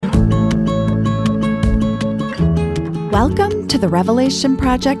Welcome to the Revelation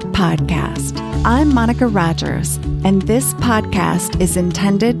Project podcast. I'm Monica Rogers, and this podcast is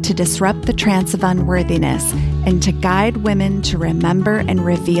intended to disrupt the trance of unworthiness and to guide women to remember and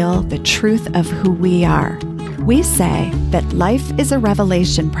reveal the truth of who we are. We say that life is a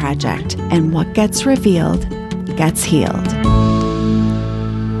revelation project, and what gets revealed gets healed.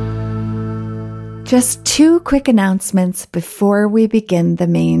 Just two quick announcements before we begin the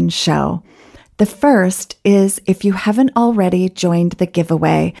main show. The first is, if you haven't already joined the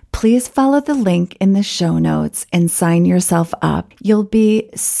giveaway, please follow the link in the show notes and sign yourself up. You'll be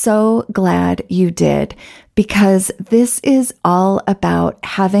so glad you did, because this is all about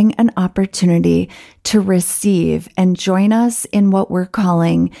having an opportunity to receive and join us in what we're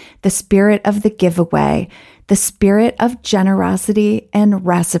calling the spirit of the giveaway, the spirit of generosity and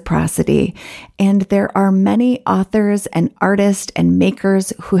reciprocity. And there are many authors and artists and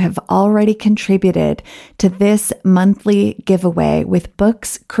makers who have already contributed to this monthly giveaway with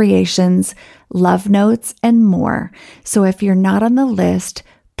books, creations, love notes, and more. So if you're not on the list,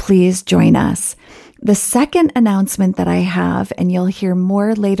 please join us. The second announcement that I have, and you'll hear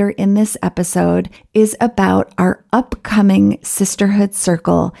more later in this episode, is about our upcoming Sisterhood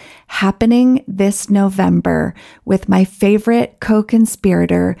Circle happening this November with my favorite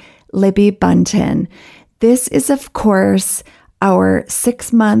co-conspirator, Libby Bunton. This is, of course, our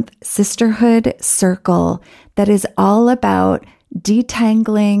 6-month Sisterhood Circle that is all about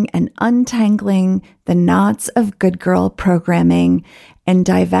detangling and untangling the knots of good girl programming and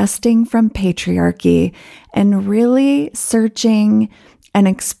divesting from patriarchy and really searching and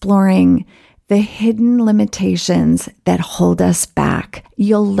exploring the hidden limitations that hold us back.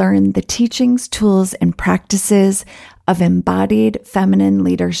 You'll learn the teachings, tools, and practices of embodied feminine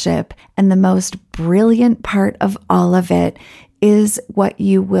leadership. And the most brilliant part of all of it is what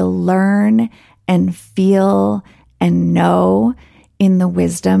you will learn and feel and know in the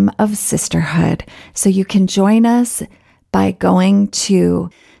wisdom of sisterhood. So you can join us by going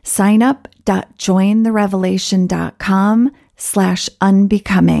to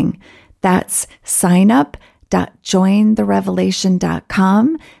signup.jointherevelation.com/unbecoming. That's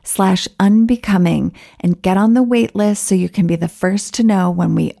signup.jointherevelation.com/unbecoming and get on the wait list so you can be the first to know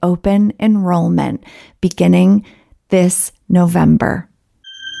when we open enrollment beginning this November.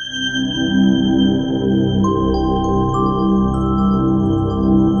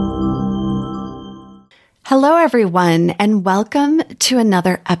 Hello, everyone, and welcome to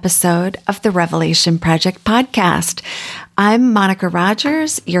another episode of the Revelation Project podcast. I'm Monica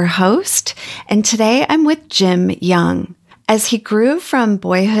Rogers, your host, and today I'm with Jim Young. As he grew from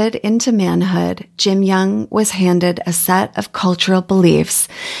boyhood into manhood, Jim Young was handed a set of cultural beliefs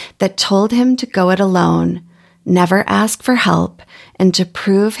that told him to go it alone, never ask for help, and to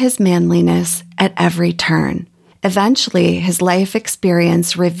prove his manliness at every turn. Eventually, his life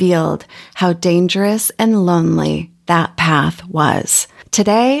experience revealed how dangerous and lonely that path was.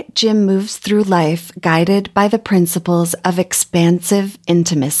 Today, Jim moves through life guided by the principles of expansive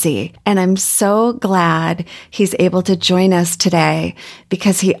intimacy. And I'm so glad he's able to join us today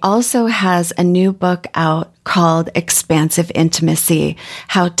because he also has a new book out called Expansive Intimacy: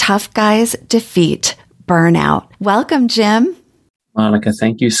 How Tough Guys Defeat Burnout. Welcome, Jim. Monica,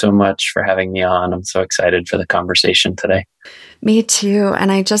 thank you so much for having me on. I'm so excited for the conversation today. Me too.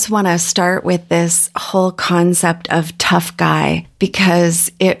 And I just want to start with this whole concept of tough guy, because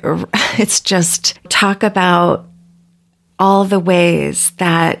it's just talk about all the ways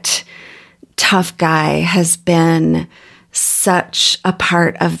that tough guy has been such a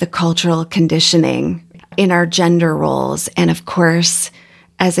part of the cultural conditioning in our gender roles. And of course,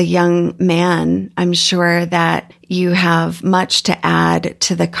 as a young man, I'm sure that you have much to add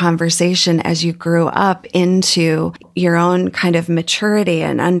to the conversation as you grew up into your own kind of maturity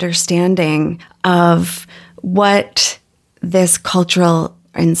and understanding of what this cultural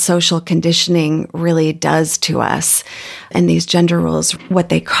and social conditioning really does to us, and these gender roles, what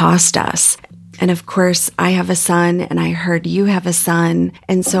they cost us. And of course, I have a son, and I heard you have a son.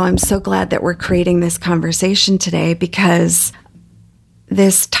 And so I'm so glad that we're creating this conversation today, because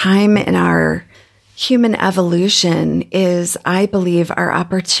this time in our human evolution is, I believe, our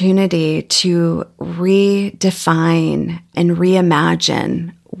opportunity to redefine and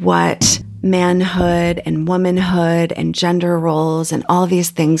reimagine what manhood and womanhood and gender roles and all these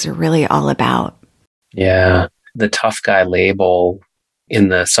things are really all about. Yeah. The tough guy label in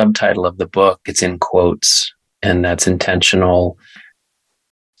the subtitle of the book, it's in quotes, and that's intentional.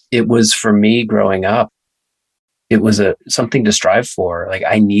 It was, for me growing up, it was something to strive for. Like,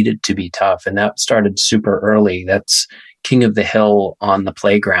 I needed to be tough. And that started super early. That's, king of the hill on the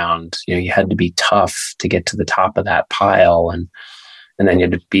playground. You had to be tough to get to the top of that pile. And then you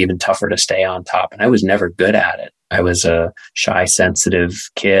had to be even tougher to stay on top. And I was never good at it. I was a shy, sensitive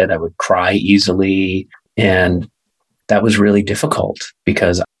kid. I would cry easily. And that was really difficult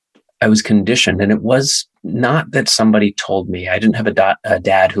because I was conditioned. And it was not that somebody told me. I didn't have a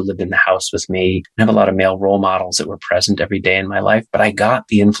dad who lived in the house with me. I didn't have a lot of male role models that were present every day in my life, but I got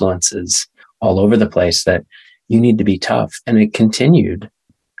the influences all over the place that you need to be tough. And it continued.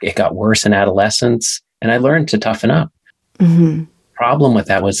 It got worse in adolescence, and I learned to toughen up. Mm-hmm. Problem with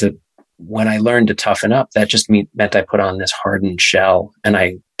that was that when I learned to toughen up, that just meant I put on this hardened shell, and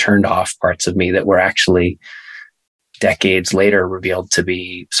I turned off parts of me that were actually decades later revealed to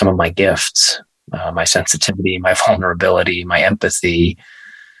be some of my gifts, my sensitivity, my vulnerability, my empathy,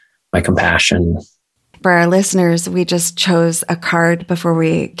 my compassion. For our listeners, we just chose a card before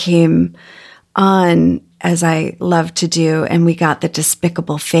we came on, as I love to do, and we got the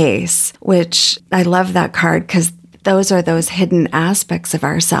Despicable Face, which I love that card because those are those hidden aspects of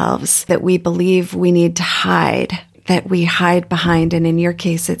ourselves that we believe we need to hide, that we hide behind. And in your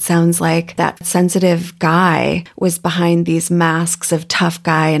case, it sounds like that sensitive guy was behind these masks of tough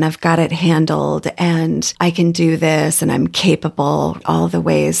guy, and I've got it handled, and I can do this, and I'm capable, all the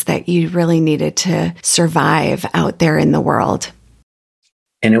ways that you really needed to survive out there in the world.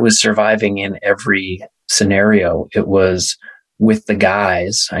 And it was surviving in every scenario. It was with the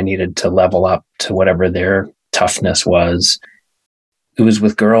guys. I needed to level up to whatever their toughness was. It was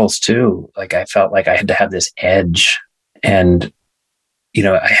with girls too. Like I felt like I had to have this edge, and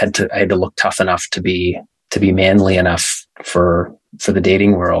I had to look tough enough to be manly enough for the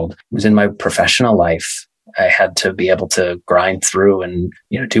dating world. It was in my professional life. I had to be able to grind through and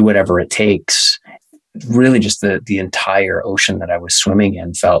do whatever it takes. Really, just the entire ocean that I was swimming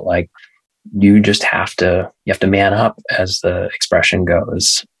in felt like you have to man up, as the expression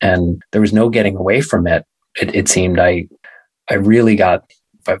goes. And there was no getting away from it. It seemed I really got,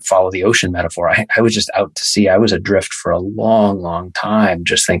 if I follow the ocean metaphor, I was just out to sea. I was adrift for a long, long time,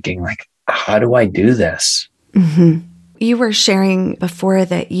 just thinking like, how do I do this? Mm-hmm. You were sharing before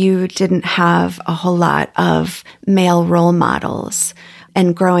that you didn't have a whole lot of male role models.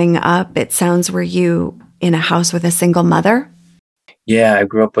 And growing up, it sounds, were you in a house with a single mother? Yeah, I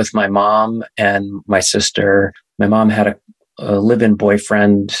grew up with my mom and my sister. My mom had a live-in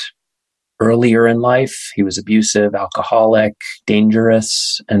boyfriend earlier in life. He was abusive, alcoholic,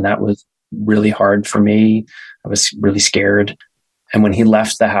 dangerous, and that was really hard for me. I was really scared. And when he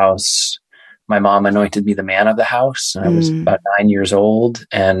left the house, my mom anointed me the man of the house. And I was about 9 years old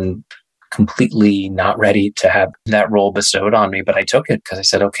and completely not ready to have that role bestowed on me. But I took it because I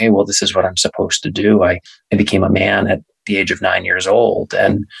said, okay, well, this is what I'm supposed to do. I became a man at the age of 9 years old,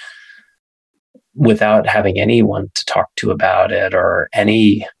 and without having anyone to talk to about it or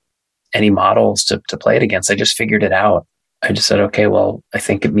any models to play it against, I just figured it out. I just said, okay, well, I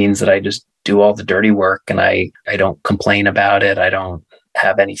think it means that I just do all the dirty work, and I don't complain about it. I don't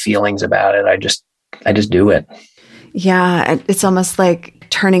have any feelings about it. I just do it. Yeah. It's almost like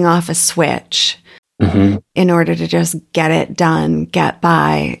turning off a switch in order to just get it done, get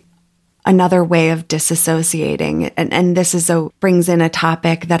by. Another way of disassociating. And this brings in a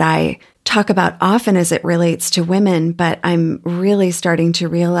topic that I talk about often as it relates to women, but I'm really starting to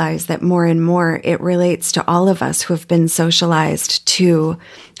realize that more and more it relates to all of us who have been socialized to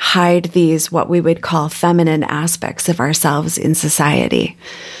hide these, what we would call feminine aspects of ourselves in society.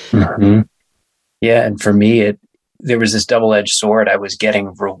 Mm-hmm. Yeah. And for me, there was this double-edged sword. I was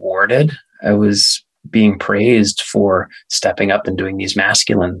getting rewarded. I was being praised for stepping up and doing these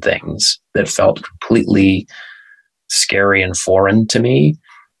masculine things that felt completely scary and foreign to me.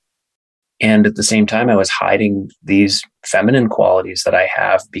 And at the same time, I was hiding these feminine qualities that I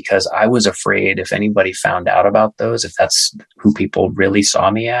have because I was afraid if anybody found out about those, if that's who people really saw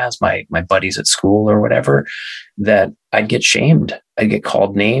me as, my buddies at school or whatever, that I'd get shamed. I'd get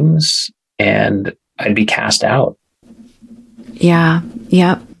called names and I'd be cast out. Yeah.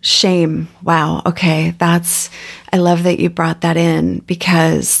 Yep. Shame. Wow. Okay. I love that you brought that in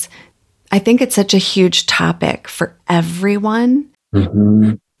because I think it's such a huge topic for everyone,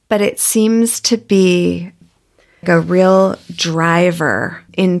 but it seems to be a real driver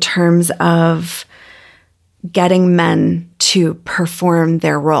in terms of getting men to perform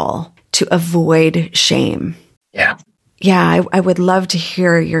their role, to avoid shame. Yeah. Yeah. I would love to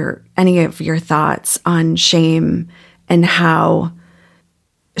hear any of your thoughts on shame and how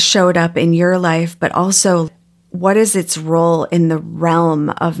showed up in your life, but also what is its role in the realm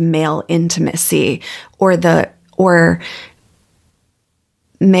of male intimacy or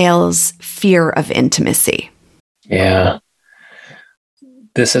male's fear of intimacy? Yeah.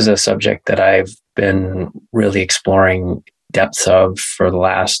 This is a subject that I've been really exploring depths of for the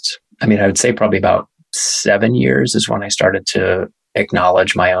last, I would say probably about 7 years is when I started to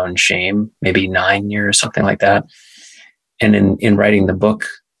acknowledge my own shame, maybe 9 years, something like that. And in writing the book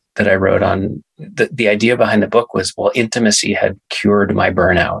that I wrote on, the idea behind the book was, well, intimacy had cured my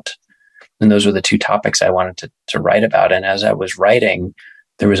burnout. And those were the two topics I wanted to write about. And as I was writing,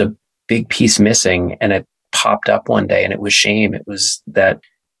 there was a big piece missing, and it popped up one day, and it was shame. It was that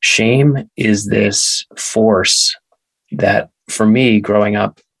shame is this force that, for me, growing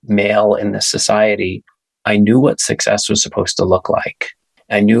up male in this society, I knew what success was supposed to look like.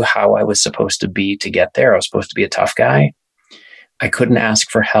 I knew how I was supposed to be to get there. I was supposed to be a tough guy. I couldn't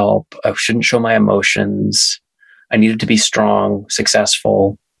ask for help. I shouldn't show my emotions. I needed to be strong,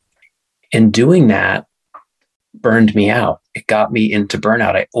 successful. And doing that burned me out. It got me into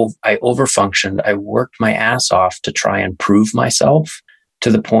burnout. I overfunctioned. I worked my ass off to try and prove myself to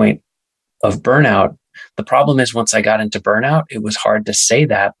the point of burnout. The problem is, once I got into burnout, it was hard to say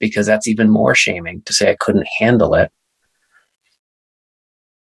that, because that's even more shaming to say I couldn't handle it.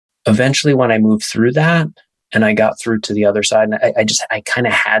 Eventually, when I moved through that and I got through to the other side, and I kind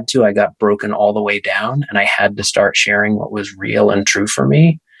of had to, I got broken all the way down, and I had to start sharing what was real and true for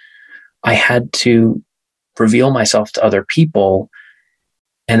me. I had to reveal myself to other people,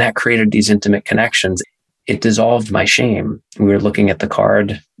 and that created these intimate connections. It dissolved my shame. We were looking at the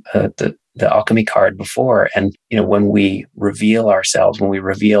card, the alchemy card before. And, when we reveal ourselves, when we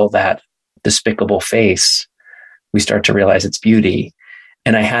reveal that despicable face, we start to realize its beauty.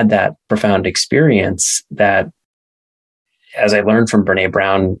 And I had that profound experience that, as I learned from Brene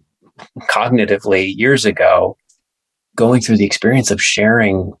Brown cognitively years ago, going through the experience of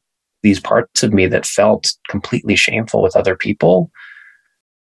sharing these parts of me that felt completely shameful with other people,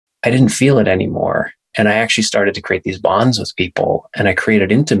 I didn't feel it anymore. And I actually started to create these bonds with people, and I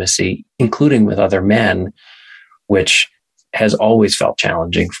created intimacy, including with other men, which has always felt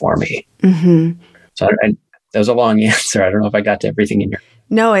challenging for me. Mm-hmm. So that was a long answer. I don't know if I got to everything in your...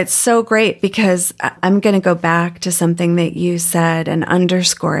 No, it's so great, because I'm going to go back to something that you said and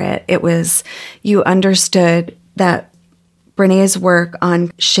underscore it. It was, you understood that Brené's work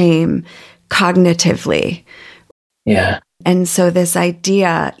on shame cognitively. Yeah. And so this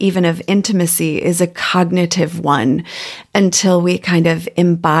idea even of intimacy is a cognitive one until we kind of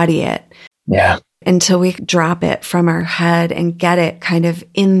embody it. Yeah. Until we drop it from our head and get it kind of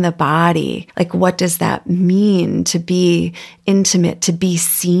in the body. Like, what does that mean to be intimate, to be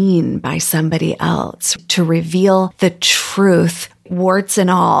seen by somebody else, to reveal the truth, warts and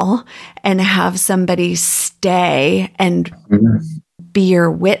all, and have somebody stay and be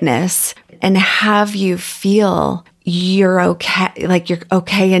your witness and have you feel you're okay, like you're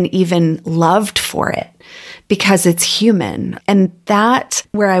okay and even loved for it, because it's human. And that's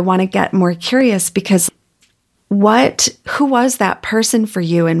where I want to get more curious, because who was that person for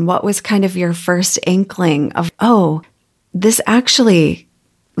you, and what was kind of your first inkling of, oh, this actually,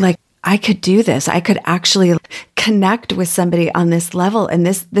 like, I could do this. I could actually connect with somebody on this level, and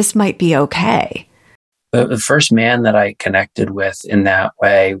this might be okay. The first man that I connected with in that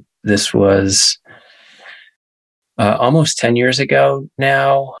way, this was almost 10 years ago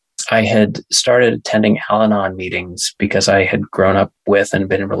now. I had started attending Al-Anon meetings because I had grown up with and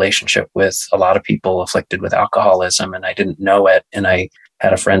been in relationship with a lot of people afflicted with alcoholism, and I didn't know it. And I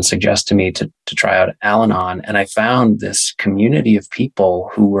had a friend suggest to me to try out Al-Anon. And I found this community of people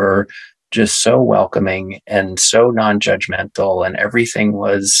who were just so welcoming and so non-judgmental, and everything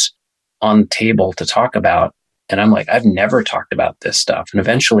was on the table to talk about. And I'm like, I've never talked about this stuff. And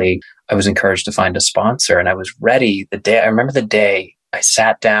eventually I was encouraged to find a sponsor, and I was ready I remember the day I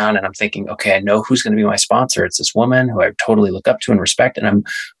sat down and I'm thinking, okay, I know who's going to be my sponsor. It's this woman who I totally look up to and respect. And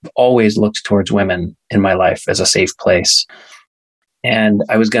I've always looked towards women in my life as a safe place. And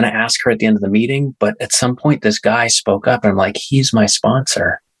I was going to ask her at the end of the meeting, but at some point this guy spoke up, and I'm like, he's my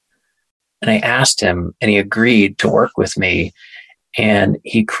sponsor. And I asked him, and he agreed to work with me. And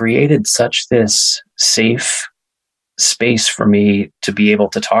he created such this safe space for me to be able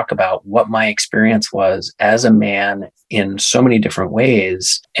to talk about what my experience was as a man in so many different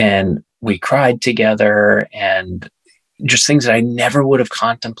ways. And we cried together, and just things that I never would have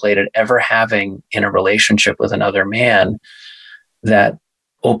contemplated ever having in a relationship with another man that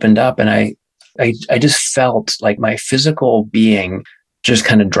opened up. And I just felt like my physical being just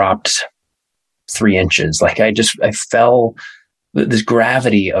kind of dropped 3 inches. Like I fell. This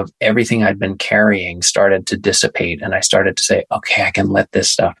gravity of everything I'd been carrying started to dissipate, and I started to say, okay, I can let this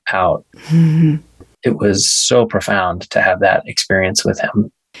stuff out. Mm-hmm. It was so profound to have that experience with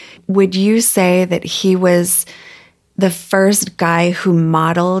him. Would you say that he was the first guy who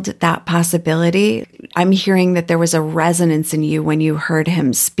modeled that possibility, I'm hearing that there was a resonance in you when you heard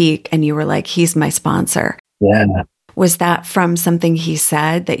him speak and you were like, he's my sponsor. Yeah. Was that from something he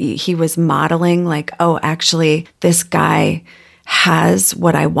said that he was modeling, like, oh, actually, this guy has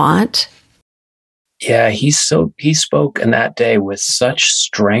what I want? Yeah, he spoke in that day with such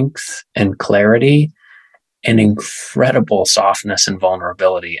strength and clarity and incredible softness and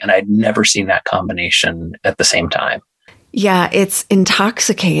vulnerability. And I'd never seen that combination at the same time. Yeah, it's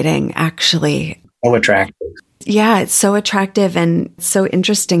intoxicating, actually. So attractive. Yeah, it's so attractive and so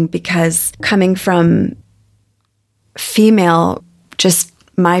interesting because coming from female, just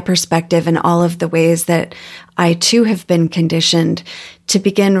my perspective and all of the ways that I too have been conditioned to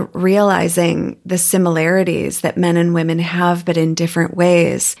begin realizing the similarities that men and women have, but in different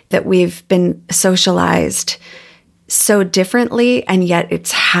ways, that we've been socialized so differently, and yet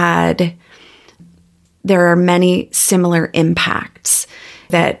there are many similar impacts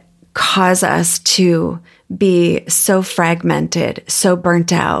that cause us to be so fragmented, so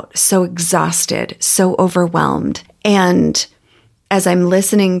burnt out, so exhausted, so overwhelmed. And as I'm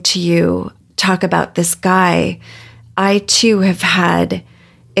listening to you talk about this guy, I too have had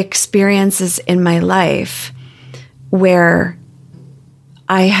experiences in my life where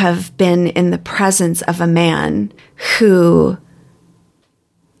I have been in the presence of a man who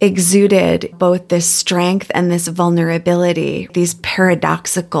exuded both this strength and this vulnerability, these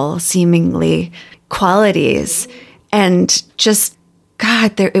paradoxical seemingly qualities. And just,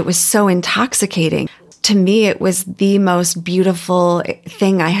 God, it was so intoxicating. To me, it was the most beautiful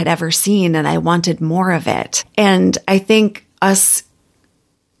thing I had ever seen, and I wanted more of it. And I think us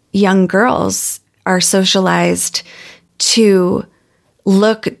young girls are socialized to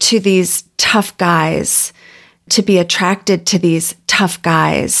look to these tough guys, to be attracted to these tough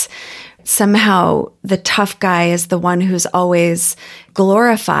guys. Somehow the tough guy is the one who's always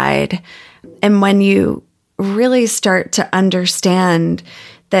glorified. And when you really start to understand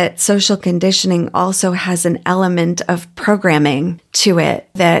that social conditioning also has an element of programming to it,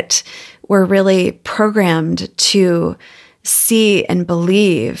 that we're really programmed to see and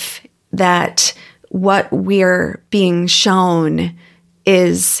believe that what we're being shown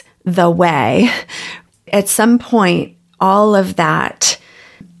is the way. At some point, all of that,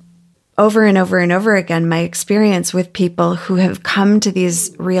 over and over and over again, my experience with people who have come to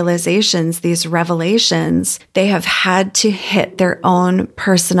these realizations, these revelations, they have had to hit their own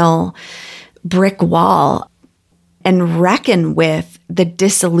personal brick wall and reckon with the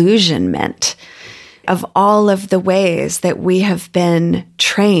disillusionment of all of the ways that we have been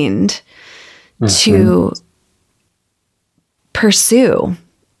trained to pursue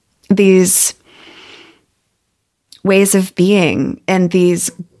these ways of being and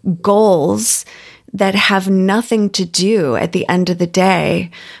these goals that have nothing to do at the end of the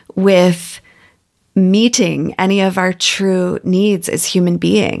day with meeting any of our true needs as human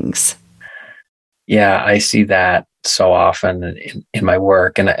beings. Yeah, I see that so often in my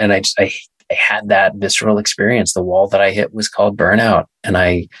work. And I had that visceral experience. The wall that I hit was called burnout. And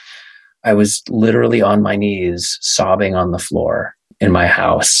I was literally on my knees sobbing on the floor in my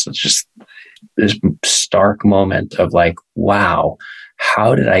house. It's just this stark moment of like, wow,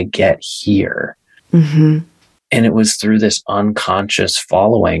 how did I get here? Mm-hmm. And it was through this unconscious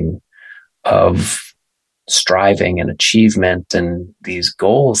following of striving and achievement and these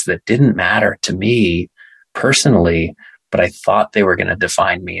goals that didn't matter to me personally, but I thought they were going to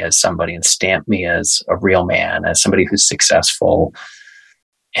define me as somebody and stamp me as a real man, as somebody who's successful.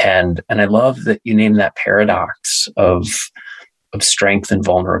 And I love that you named that paradox of strength and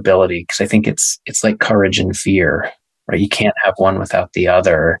vulnerability, because I think it's like courage and fear, right? You can't have one without the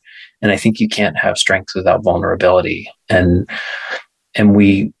other. And I think you can't have strength without vulnerability. And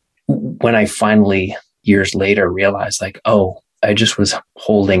when I finally years later realized like, oh, I just was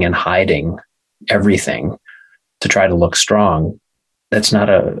holding and hiding everything to try to look strong. That's not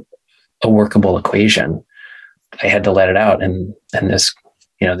a workable equation. I had to let it out. And this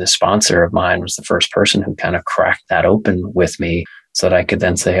sponsor of mine was the first person who kind of cracked that open with me so that I could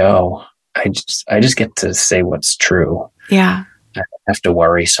then say, oh, I just get to say what's true. Yeah. I don't have to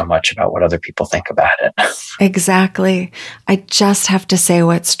worry so much about what other people think about it. Exactly. I just have to say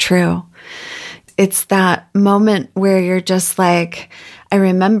what's true. It's that moment where you're just like, I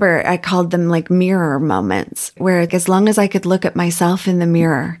remember I called them like mirror moments, where as long as I could look at myself in the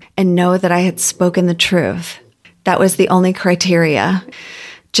mirror and know that I had spoken the truth, that was the only criteria.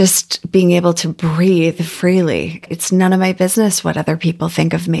 Just being able to breathe freely. It's none of my business what other people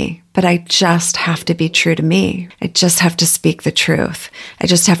think of me, but I just have to be true to me. I just have to speak the truth. I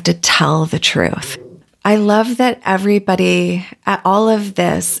just have to tell the truth. I love that everybody, all of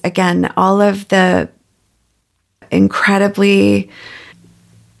this, again, all of the incredibly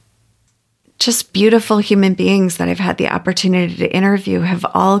just beautiful human beings that I've had the opportunity to interview have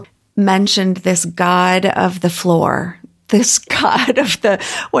all mentioned this God of the floor, this God of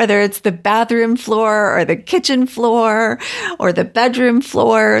whether it's the bathroom floor or the kitchen floor or the bedroom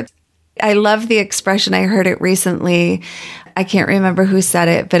floor. I love the expression. I heard it recently. I can't remember who said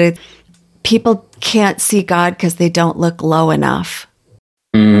it, but people can't see God because they don't look low enough.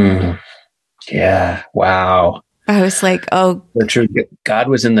 Yeah. Wow. I was like, oh. True. God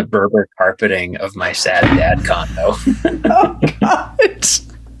was in the Berber carpeting of my sad dad condo. Oh, God.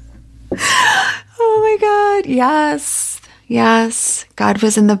 Oh, my God. Yes. Yes. God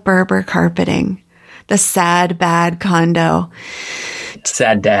was in the Berber carpeting, the sad, bad condo.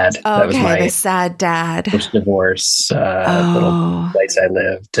 Sad dad. Okay, that was my the sad dad. First divorce, little place I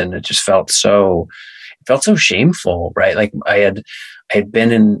lived. And it just felt so shameful, right? Like I had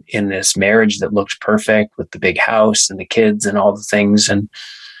been in this marriage that looked perfect with the big house and the kids and all the things.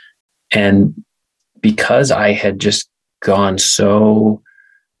 And because I had just gone so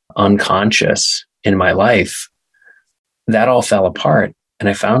unconscious in my life, that all fell apart. And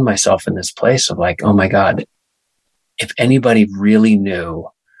I found myself in this place of like, oh my God, if anybody really knew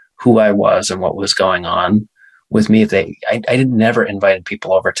who I was and what was going on with me, I never invited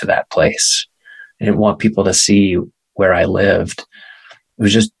people over to that place. I didn't want people to see where I lived. It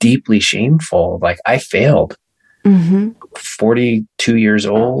was just deeply shameful. Like I failed. 42 years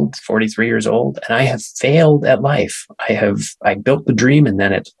old, 43 years old, and I have failed at life. I built the dream and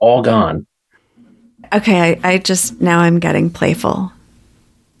then it's all gone. Okay. Now I'm getting playful.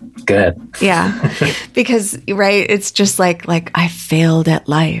 Good. Yeah. Because, right. It's just like I failed at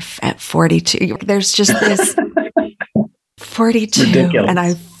life at 42. There's just this 42 ridiculous. And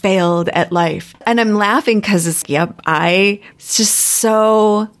I failed at life. And I'm laughing because I just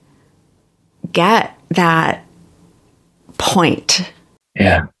so get that point.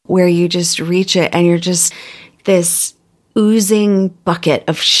 Yeah. Where you just reach it and you're just this oozing bucket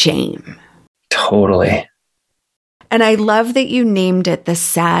of shame. Totally. And I love that you named it the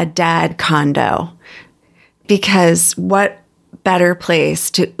Sad Dad Condo, because what better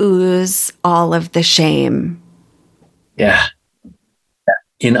place to ooze all of the shame? Yeah.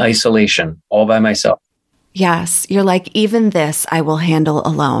 In isolation, all by myself. Yes. You're like, even this I will handle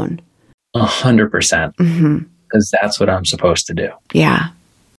alone. 100%. Because that's what I'm supposed to do. Yeah.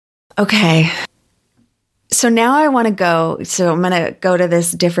 Okay. So now I want to go. So I'm going to go to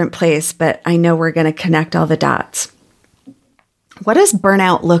this different place, but I know we're going to connect all the dots. What does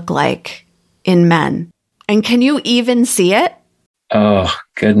burnout look like in men? And can you even see it? Oh,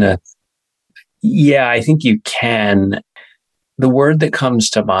 goodness. Yeah, I think you can. The word that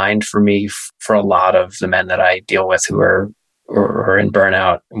comes to mind for me, for a lot of the men that I deal with who are in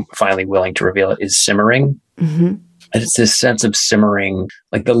burnout, finally willing to reveal it, is simmering. And it's this sense of simmering,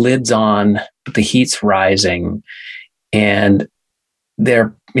 like the lid's on, but the heat's rising. And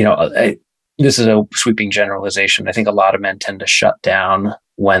they're, this is a sweeping generalization. I think a lot of men tend to shut down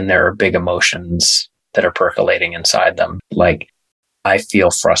when there are big emotions that are percolating inside them. Like, I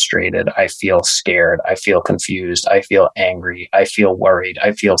feel frustrated. I feel scared. I feel confused. I feel angry. I feel worried.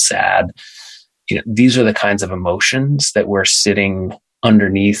 I feel sad. These are the kinds of emotions that were sitting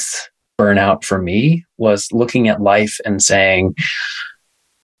underneath burnout for me, was looking at life and saying,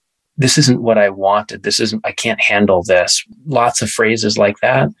 this isn't what I wanted. I can't handle this. Lots of phrases like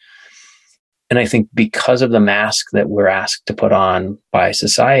that. And I think because of the mask that we're asked to put on by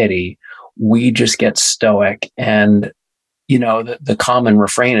society, we just get stoic. And, the common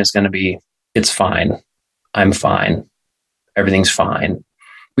refrain is going to be, it's fine. I'm fine. Everything's fine.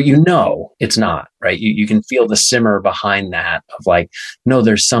 But it's not, right? You can feel the simmer behind that of like, no,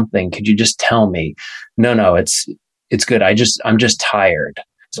 there's something. Could you just tell me? No, it's good. I'm just tired.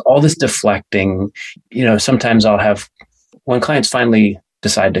 So all this deflecting, sometimes I'll have, when clients finally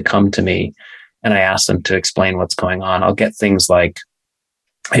decide to come to me and I ask them to explain what's going on, I'll get things like,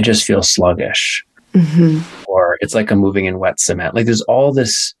 I just feel sluggish. Or it's like I'm moving in wet cement. Like there's all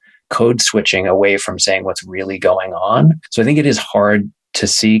this code switching away from saying what's really going on. So I think it is hard to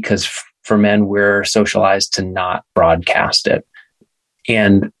see because for men, we're socialized to not broadcast it.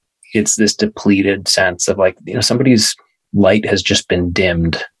 And it's this depleted sense of like, somebody's light has just been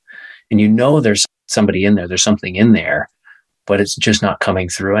dimmed. And there's somebody in there, there's something in there, but it's just not coming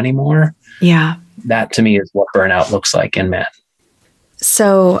through anymore. Yeah. That to me is what burnout looks like in men.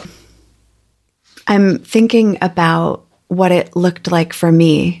 So I'm thinking about what it looked like for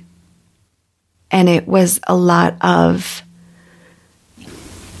me. And it was a lot of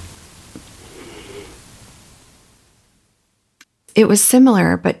It was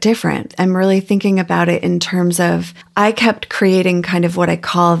similar, but different. I'm really thinking about it in terms of I kept creating kind of what I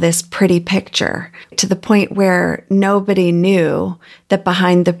call this pretty picture to the point where nobody knew that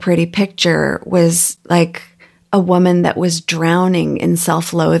behind the pretty picture was like a woman that was drowning in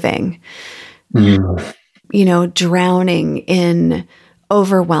self-loathing, drowning in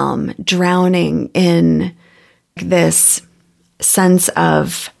overwhelm, drowning in this sense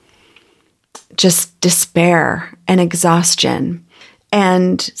of just despair and exhaustion,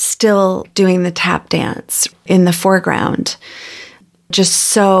 and still doing the tap dance in the foreground, just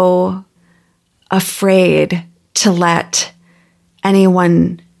so afraid to let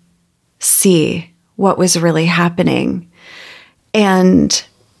anyone see what was really happening. And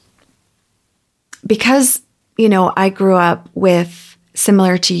because, I grew up with,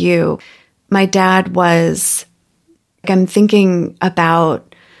 similar to you, my dad was, I'm thinking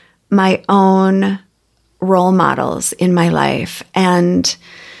about my own role models in my life and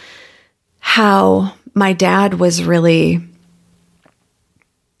how my dad was really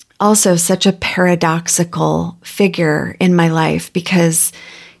also such a paradoxical figure in my life because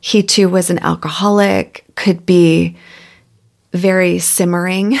he too was an alcoholic, could be very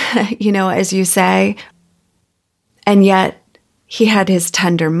simmering, as you say. And yet he had his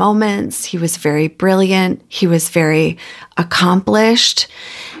tender moments. He was very brilliant. He was very accomplished.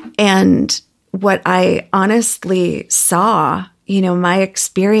 And what I honestly saw, my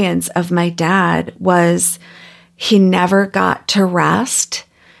experience of my dad was he never got to rest.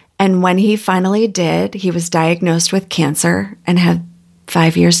 And when he finally did, he was diagnosed with cancer and had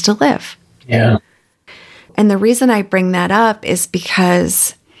 5 years to live. Yeah. And the reason I bring that up is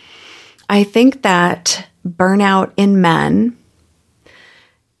because I think that burnout in men,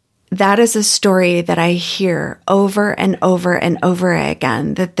 that is a story that I hear over and over and over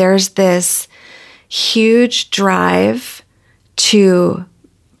again, that there's this huge drive to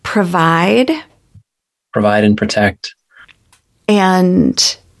provide and protect,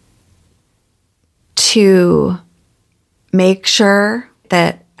 and to make sure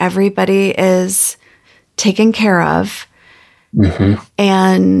that everybody is taken care of. Mm-hmm.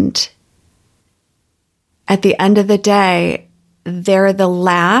 And at the end of the day, they're the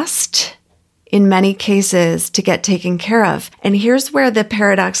last, in many cases, to get taken care of. And here's where the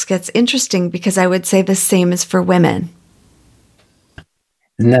paradox gets interesting, because I would say the same is for women.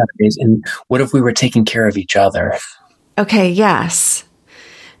 Isn't that amazing? And what if we were taking care of each other? Okay, yes.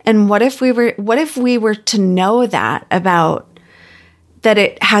 And what if we were to know that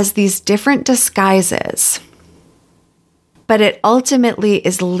it has these different disguises, but it ultimately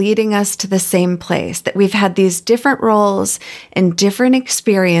is leading us to the same place, that we've had these different roles and different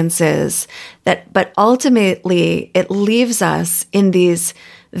experiences, but ultimately it leaves us in these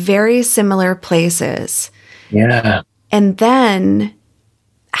very similar places. Yeah. And then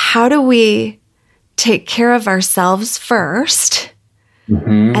how do we take care of ourselves first,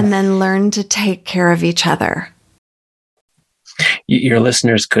 and then learn to take care of each other? Your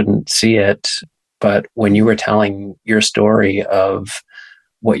listeners couldn't see it, but when you were telling your story of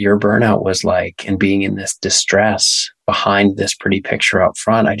what your burnout was like and being in this distress behind this pretty picture out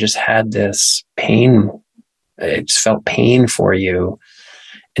front, I just had this pain. I just felt pain for you.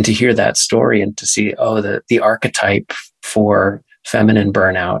 And to hear that story and to see, the archetype for feminine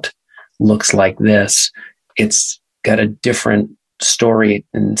burnout looks like this. It's got a different story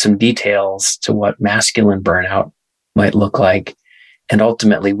and some details to what masculine burnout might look like. And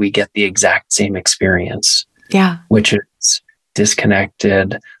ultimately, we get the exact same experience. Yeah. Which is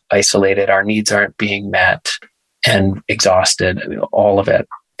disconnected, isolated, our needs aren't being met, and exhausted. I mean, all of it.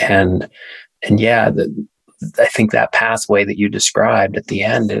 And yeah, I think that pathway that you described at the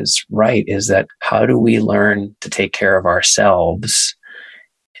end is right, is that how do we learn to take care of ourselves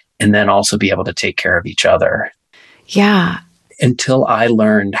and then also be able to take care of each other? Yeah. Until I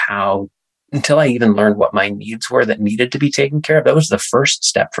even learned what my needs were that needed to be taken care of, that was the first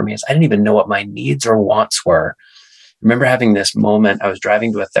step for me. Is I didn't even know what my needs or wants were. I remember having this moment. I was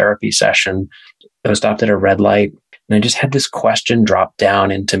driving to a therapy session. I was stopped at a red light, and I just had this question drop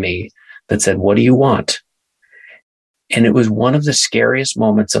down into me that said, "What do you want?" And it was one of the scariest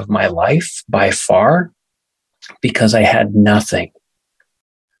moments of my life by far, because I had nothing.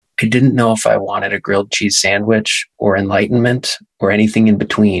 I didn't know if I wanted a grilled cheese sandwich or enlightenment or anything in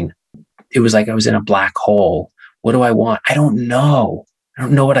between. It was like I was in a black hole. What do I want? I don't know. I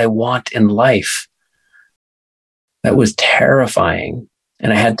don't know what I want in life. That was terrifying.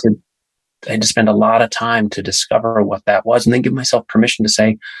 And I had to spend a lot of time to discover what that was, and then give myself permission to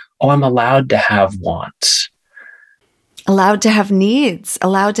say, I'm allowed to have wants. Allowed to have needs,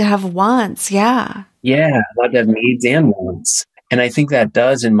 allowed to have wants. Yeah. Yeah. Allowed to have needs and wants. And I think that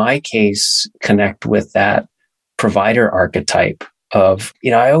does, in my case, connect with that provider archetype of,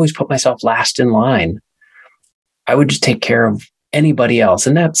 I always put myself last in line. I would just take care of anybody else.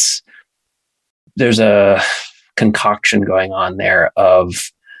 And there's a concoction going on there of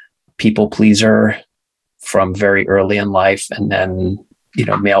people pleaser from very early in life, and then,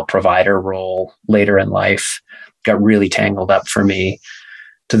 male provider role later in life got really tangled up for me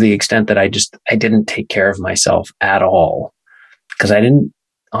to the extent that I didn't take care of myself at all. Because I didn't,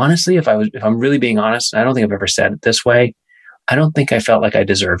 honestly, if I'm really being honest, I don't think I've ever said it this way. I don't think I felt like I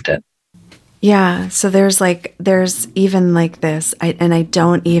deserved it. Yeah. So there's even like this, and I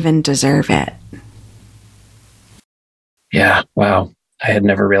don't even deserve it. Yeah. Wow. I had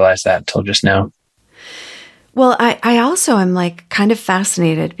never realized that until just now. Well, I also am like kind of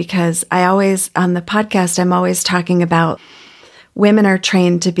fascinated because on the podcast, I'm always talking about women are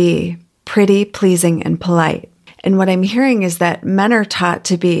trained to be pretty, pleasing, and polite. And what I'm hearing is that men are taught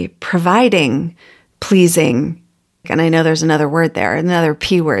to be providing, pleasing, and I know there's another word there, another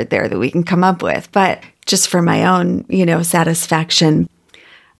P word there that we can come up with, but just for my own, satisfaction.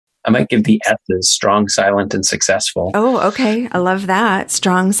 I might give the S's: strong, silent, and successful. Oh, okay. I love that.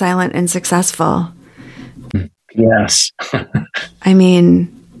 Strong, silent, and successful. Yes. I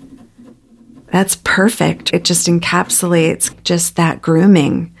mean, that's perfect. It just encapsulates just that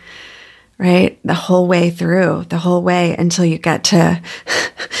grooming, right? The whole way through, the whole way until you get to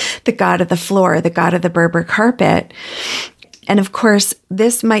the god of the floor, the god of the Berber carpet. And of course,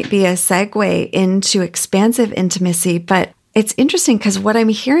 this might be a segue into expansive intimacy, but it's interesting because what I'm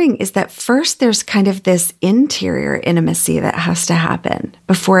hearing is that first there's kind of this interior intimacy that has to happen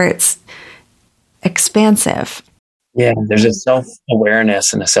before it's expansive. Yeah, there's a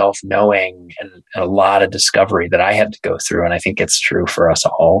self-awareness and a self-knowing and a lot of discovery that I had to go through. And I think it's true for us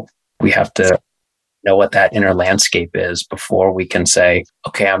all. We have to know what that inner landscape is before we can say,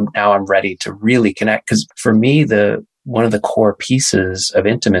 okay, I'm ready to really connect. Because for me, one of the core pieces of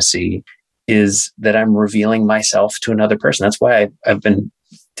intimacy is that I'm revealing myself to another person. That's why I've been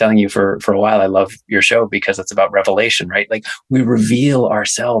telling you for a while, I love your show because it's about revelation, right? Like we reveal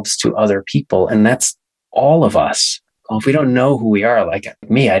ourselves to other people, and that's all of us. Well, if we don't know who we are, like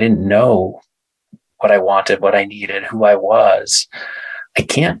me, I didn't know what I wanted, what I needed, who I was. I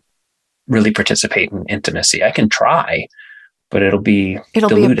can't really participate in intimacy. I can try, but it'll be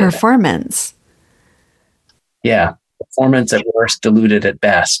diluted. Be a performance. Yeah. Performance at worst, diluted at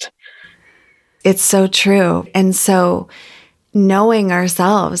best. It's so true. And so knowing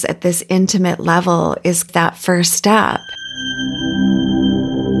ourselves at this intimate level is that first step.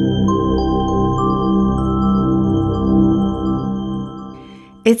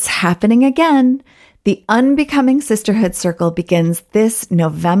 It's happening again. The Unbecoming Sisterhood Circle begins this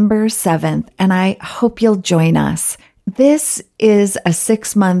November 7th, and I hope you'll join us. This is a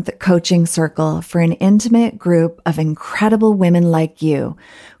 6-month coaching circle for an intimate group of incredible women like you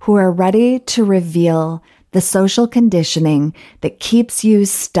who are ready to reveal the social conditioning that keeps you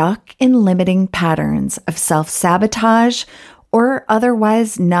stuck in limiting patterns of self-sabotage or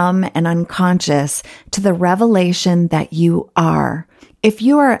otherwise numb and unconscious to the revelation that you are. If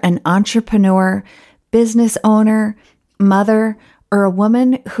you are an entrepreneur, business owner, mother, or a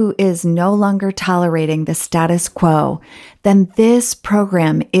woman who is no longer tolerating the status quo, then this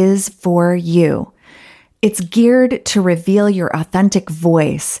program is for you. It's geared to reveal your authentic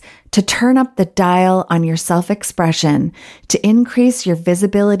voice, to turn up the dial on your self-expression, to increase your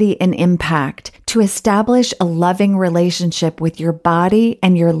visibility and impact, to establish a loving relationship with your body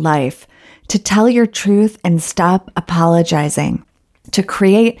and your life, to tell your truth and stop apologizing, to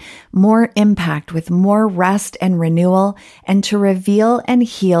create more impact with more rest and renewal, and to reveal and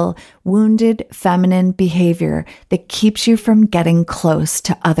heal wounded feminine behavior that keeps you from getting close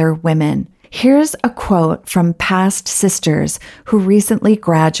to other women. Here's a quote from past sisters who recently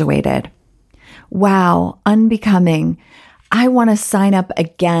graduated. Wow, Unbecoming. I want to sign up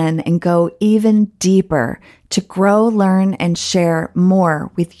again and go even deeper to grow, learn, and share more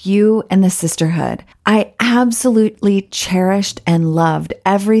with you and the sisterhood. I absolutely cherished and loved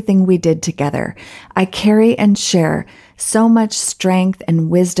everything we did together. I carry and share so much strength and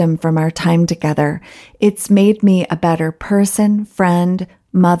wisdom from our time together. It's made me a better person, friend,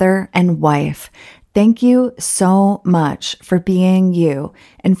 mother, and wife. Thank you so much for being you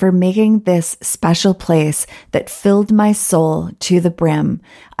and for making this special place that filled my soul to the brim.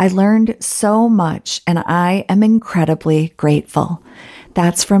 I learned so much and I am incredibly grateful.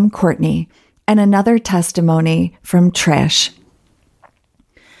 That's from Courtney. And another testimony from Trish.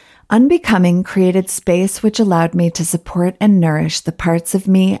 Unbecoming created space which allowed me to support and nourish the parts of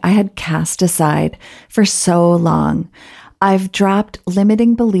me I had cast aside for so long. I've dropped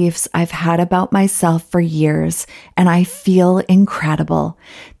limiting beliefs I've had about myself for years, and I feel incredible.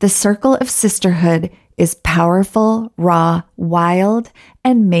 The circle of sisterhood is powerful, raw, wild,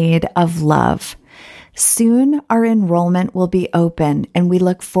 and made of love. Soon our enrollment will be open, and we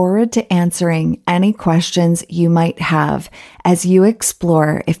look forward to answering any questions you might have as you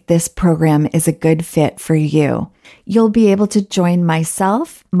explore if this program is a good fit for you. You'll be able to join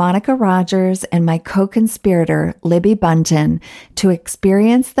myself, Monica Rogers, and my co-conspirator, Libby Bunton, to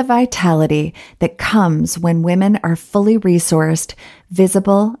experience the vitality that comes when women are fully resourced,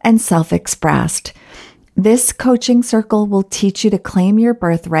 visible, and self-expressed. This coaching circle will teach you to claim your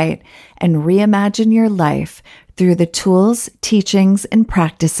birthright and reimagine your life through the tools, teachings, and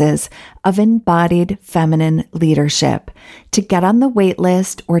practices of embodied feminine leadership. To get on the wait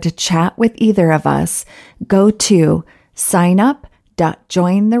list or to chat with either of us, go to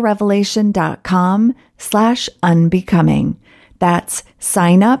signup.jointherevelation.com/unbecoming. That's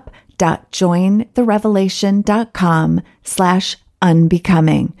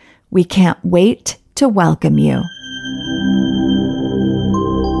signup.jointherevelation.com/unbecoming. We can't wait to welcome you.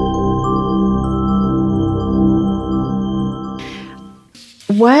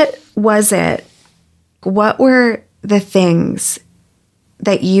 What was it? What were the things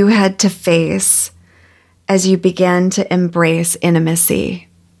that you had to face as you began to embrace intimacy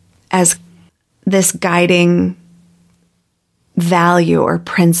as this guiding value or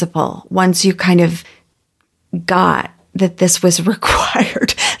principle once you kind of got that this was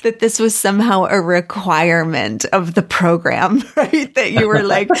required, that this was somehow a requirement of the program, right? That you were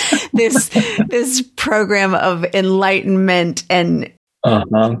like this program of enlightenment and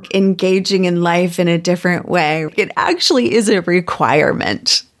engaging in life in a different way. It actually is a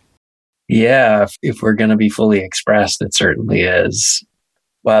requirement. Yeah, if we're going to be fully expressed, it certainly is.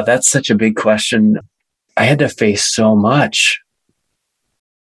 Wow, that's such a big question. I had to face so much.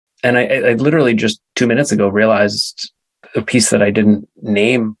 And I literally just 2 minutes ago realized a piece that I didn't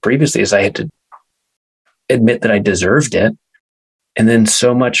name previously is I had to admit that I deserved it. And then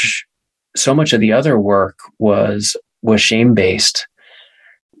so much of the other work was shame-based,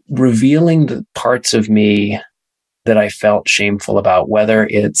 revealing the parts of me that I felt shameful about, whether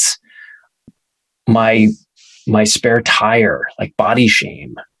it's my spare tire, like body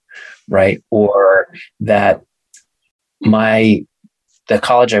shame, right? Or that the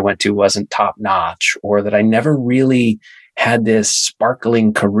college I went to wasn't top notch, or that I never really had this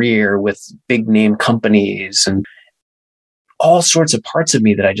sparkling career with big name companies, and all sorts of parts of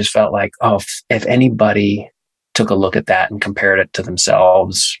me that I just felt like, oh, if anybody took a look at that and compared it to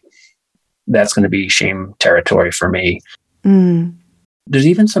themselves, that's going to be shame territory for me. There's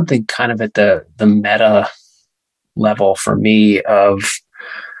even something kind of at the meta level for me of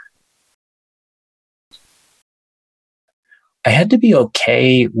I had to be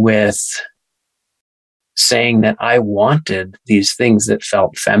okay with saying that I wanted these things that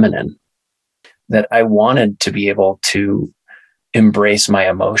felt feminine, that I wanted to be able to embrace my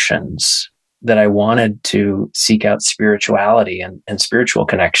emotions, that I wanted to seek out spirituality and spiritual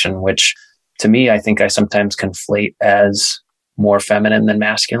connection, which to me, I think I sometimes conflate as more feminine than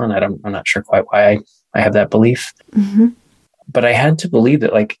masculine. I'm not sure quite why I have that belief. Mm-hmm. But I had to believe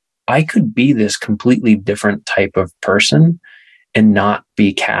that like I could be this completely different type of person and not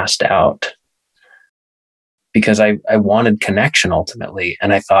be cast out, because I wanted connection ultimately.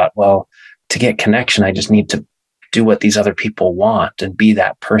 And I thought, well, to get connection, I just need to do what these other people want and be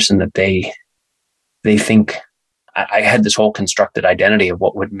that person that they think. I had this whole constructed identity of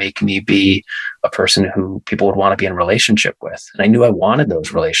what would make me be a person who people would want to be in a relationship with. And I knew I wanted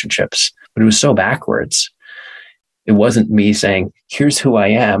those relationships, but it was so backwards. It wasn't me saying, here's who I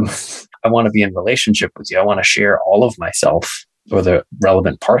am. I want to be in relationship with you. I want to share all of myself or the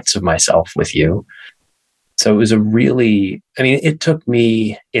relevant parts of myself with you. So it was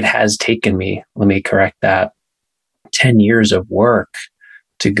it has taken me, let me correct that, 10 years of work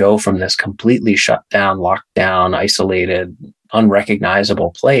to go from this completely shut down, locked down, isolated,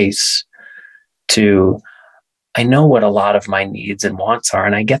 unrecognizable place to I know what a lot of my needs and wants are,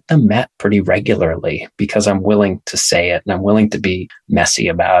 and I get them met pretty regularly because I'm willing to say it, and I'm willing to be messy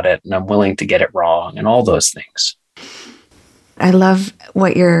about it, and I'm willing to get it wrong, and all those things. I love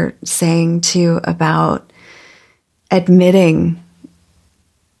what you're saying too about admitting,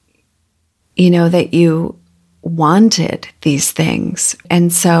 that you wanted these things.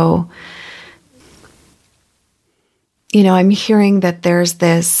 And so, I'm hearing that there's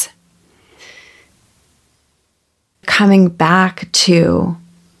this coming back to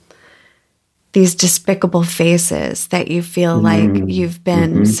these despicable faces that you feel like you've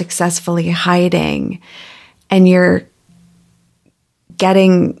been successfully hiding, and you're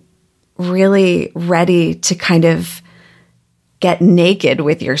getting really ready to kind of get naked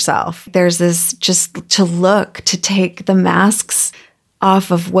with yourself. There's this just to take the masks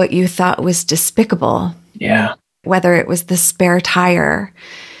off of what you thought was despicable. Yeah. Whether it was the spare tire.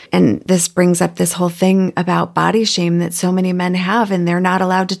 And this brings up this whole thing about body shame that so many men have, and they're not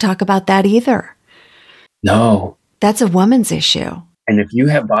allowed to talk about that either. No. That's a woman's issue. And if you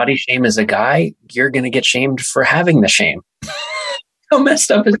have body shame as a guy, you're going to get shamed for having the shame. How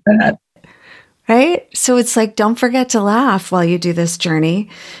messed up is that? Right? So it's like, don't forget to laugh while you do this journey,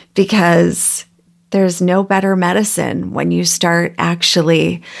 because there's no better medicine when you start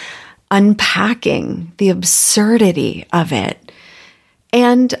actually unpacking the absurdity of it,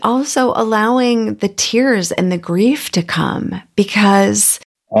 and also allowing the tears and the grief to come, because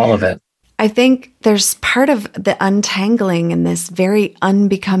all of it. I think there's part of the untangling in this very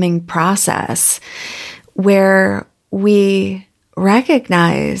unbecoming process where we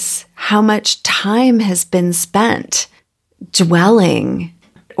recognize how much time has been spent dwelling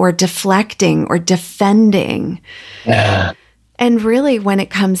or deflecting or defending. Yeah. And really, when it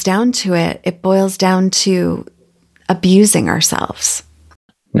comes down to it, it boils down to abusing ourselves.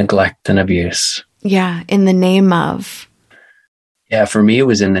 Neglect and abuse. Yeah, in the name of. Yeah, for me, it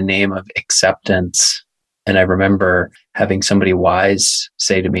was in the name of acceptance. And I remember having somebody wise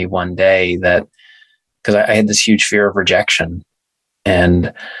say to me one day that, because I had this huge fear of rejection,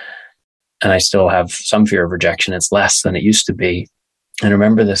 and I still have some fear of rejection. It's less than it used to be. And I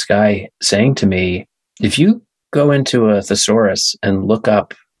remember this guy saying to me, if you go into a thesaurus and look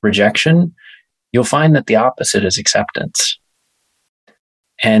up rejection, you'll find that the opposite is acceptance.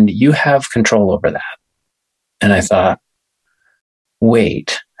 And you have control over that. And I thought,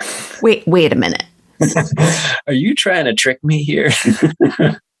 wait a minute. Are you trying to trick me here?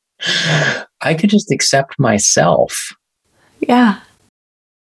 I could just accept myself. Yeah.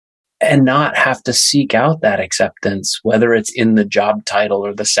 And not have to seek out that acceptance, whether it's in the job title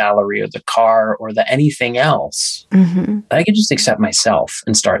or the salary or the car or the anything else. Mm-hmm. I could just accept myself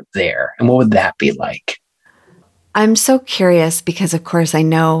and start there. And what would that be like? I'm so curious because, of course, I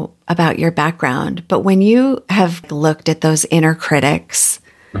know about your background, but when you have looked at those inner critics,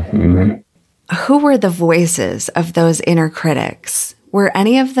 mm-hmm. Who were the voices of those inner critics? Were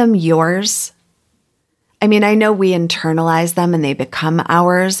any of them yours? I mean, I know we internalize them and they become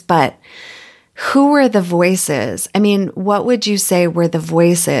ours, but who were the voices? I mean, what would you say were the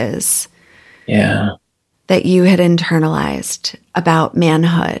voices that you had internalized about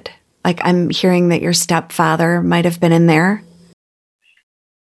manhood? Like, I'm hearing that your stepfather might have been in there.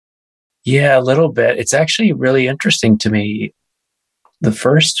 Yeah, a little bit. It's actually really interesting to me. The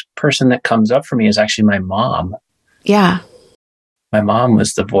first person that comes up for me is actually my mom. Yeah. My mom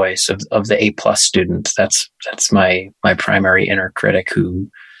was the voice of the A+ student. That's my primary inner critic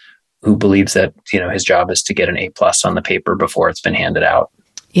who believes that, his job is to get an A+ on the paper before it's been handed out.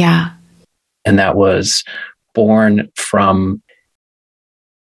 Yeah. And that was born from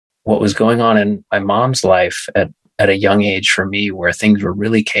what was going on in my mom's life at a young age for me, where things were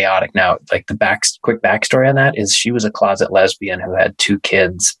really chaotic. Now, like quick backstory on that is she was a closet lesbian who had 2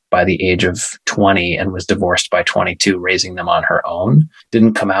 kids by the age of 20 and was divorced by 22, raising them on her own.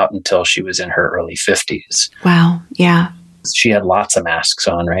 Didn't come out until she was in her early 50s. Wow. Yeah. She had lots of masks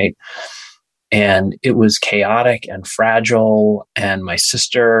on, right? And it was chaotic and fragile. And my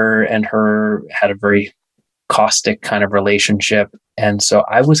sister and her had a very caustic kind of relationship. And so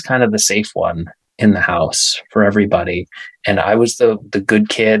I was kind of the safe one in the house for everybody. And I was the good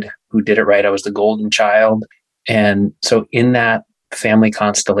kid who did it right. I was the golden child. And so in that family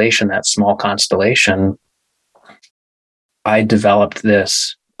constellation, that small constellation, I developed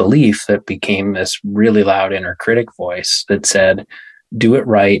this belief that became this really loud inner critic voice that said, do it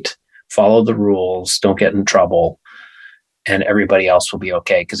right, follow the rules, don't get in trouble, and everybody else will be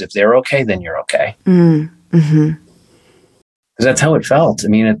okay. Because if they're okay, then you're okay. Mm-hmm. Because that's how it felt. I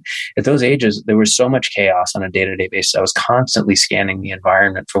mean, at those ages, there was so much chaos on a day-to-day basis. I was constantly scanning the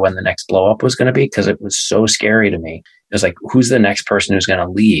environment for when the next blow-up was going to be, because it was so scary to me. It was like, who's the next person who's going to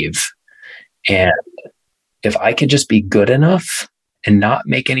leave? And if I could just be good enough and not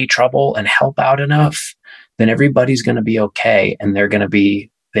make any trouble and help out enough, then everybody's going to be okay and they're going to be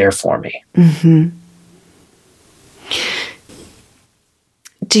there for me. Mm-hmm.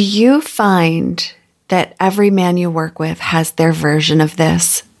 Do you find that every man you work with has their version of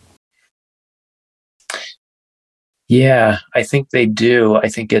this? Yeah, I think they do. I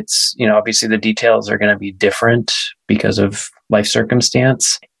think it's, obviously the details are going to be different because of life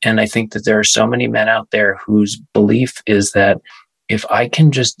circumstance. And I think that there are so many men out there whose belief is that if I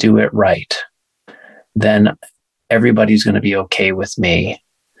can just do it right, then everybody's going to be okay with me,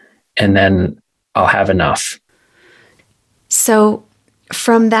 and then I'll have enough. So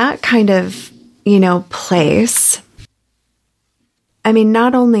from that kind of, place, I mean,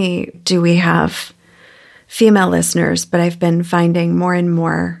 not only do we have female listeners, but I've been finding more and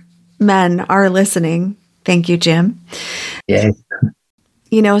more men are listening. Thank you, Jim. Yeah.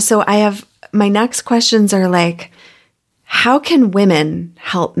 So my next questions are like, how can women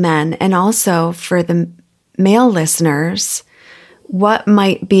help men? And also for the male listeners, what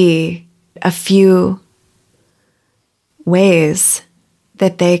might be a few ways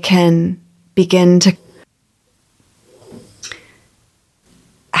that they can begin to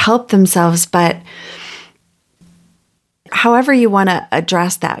help themselves, but however you want to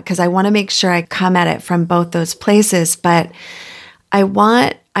address that, because I want to make sure I come at it from both those places. But I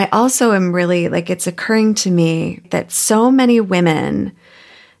also am really like, it's occurring to me that so many women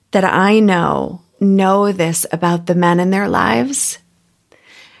that I know this about the men in their lives.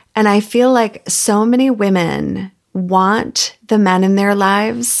 And I feel like so many women want the men in their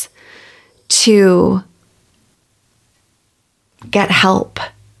lives to get help.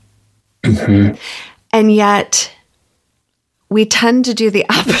 Mm-hmm. And yet we tend to do the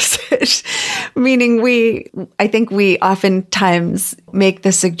opposite, meaning I think we oftentimes make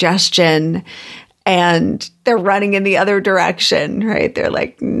the suggestion and they're running in the other direction, right? They're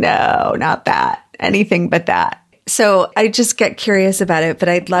like, no, not that, anything but that. So I just get curious about it, but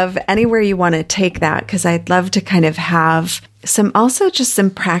I'd love anywhere you want to take that, because I'd love to kind of have some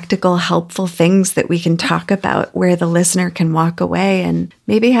practical, helpful things that we can talk about where the listener can walk away and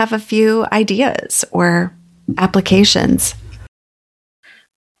maybe have a few ideas or applications.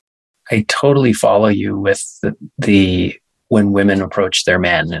 I totally follow you with the when women approach their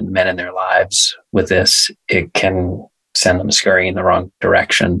men and men in their lives with this, it can send them scurrying in the wrong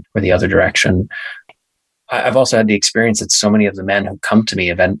direction or the other direction. I've also had the experience that so many of the men who come to me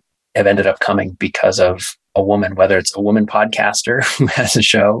have ended up coming because of a woman, whether it's a woman podcaster who has a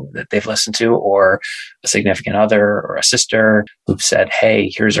show that they've listened to, or a significant other or a sister who've said,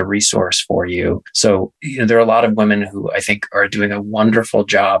 hey, here's a resource for you. So there are a lot of women who I think are doing a wonderful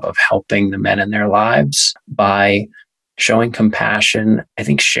job of helping the men in their lives by showing compassion. I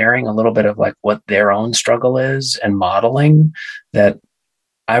think sharing a little bit of like what their own struggle is and modeling that.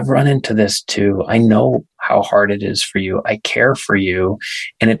 I've run into this too. I know how hard it is for you. I care for you.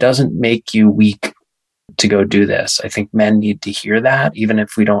 And it doesn't make you weak to go do this. I think men need to hear that, even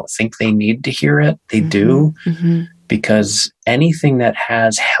if we don't think they need to hear it. They do, because anything that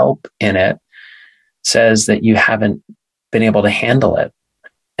has help in it says that you haven't been able to handle it.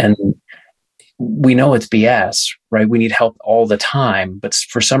 And we know it's BS, right? We need help all the time. But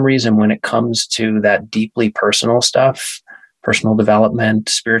for some reason, when it comes to that deeply personal stuff, personal development,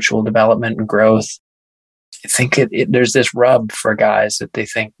 spiritual development, and growth, I think there's this rub for guys that they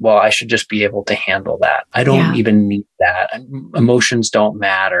think, well, I should just be able to handle that. I don't even need that. Emotions don't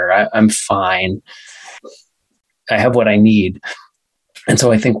matter. I'm fine. I have what I need. And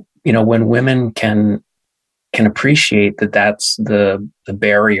so I think, when women can appreciate that that's the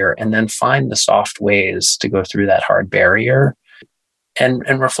barrier, and then find the soft ways to go through that hard barrier, and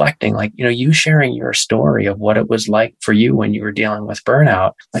reflecting, like, you sharing your story of what it was like for you when you were dealing with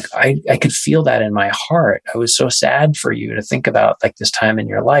burnout. Like I could feel that in my heart. I was so sad for you to think about like this time in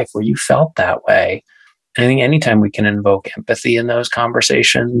your life where you felt that way. And I think anytime we can invoke empathy in those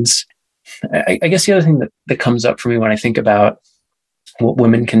conversations, I guess the other thing that comes up for me when I think about what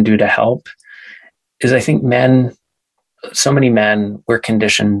women can do to help is I think so many men, we're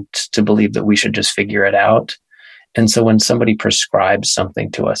conditioned to believe that we should just figure it out. And so when somebody prescribes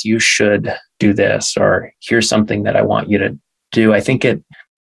something to us, you should do this, or here's something that I want you to do, I think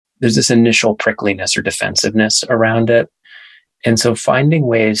there's this initial prickliness or defensiveness around it. And so finding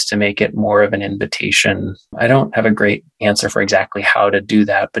ways to make it more of an invitation. I don't have a great answer for exactly how to do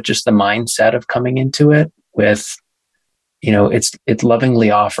that, but just the mindset of coming into it with, it's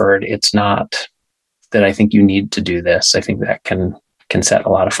lovingly offered. It's not that I think you need to do this. I think that can set a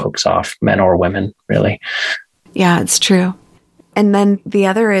lot of folks off, men or women, really. Yeah, it's true. And then the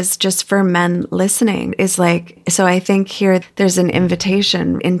other is just for men listening is like, so I think here there's an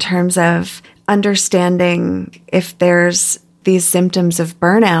invitation in terms of understanding if there's these symptoms of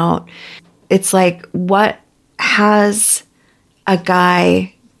burnout. It's like, what has a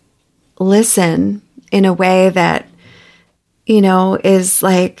guy listen in a way that, is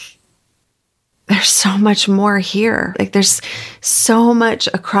like, there's so much more here. Like there's so much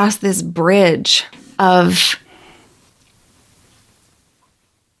across this bridge of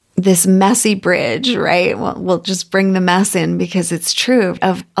this messy bridge, right? We'll just bring the mess in because it's true,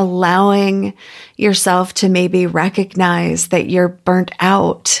 of allowing yourself to maybe recognize that you're burnt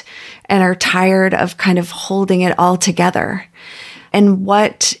out and are tired of kind of holding it all together. And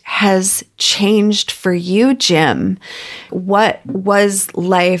what has changed for you, Jim? What was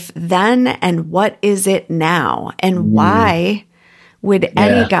life then and what is it now? And why would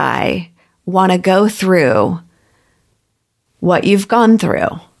any guy want to go through what you've gone through?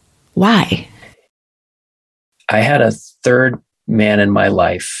 Why? I had a third man in my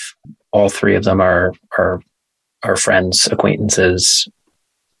life. All three of them are friends, acquaintances.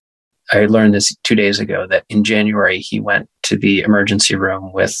 I learned this 2 days ago that in January, he went to the emergency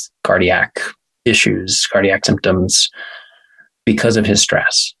room with cardiac issues, cardiac symptoms because of his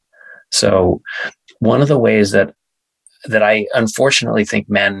stress. So one of the ways that I unfortunately think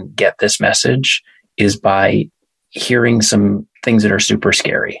men get this message is by hearing some things that are super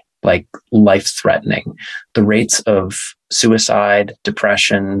scary, like life-threatening. The rates of suicide,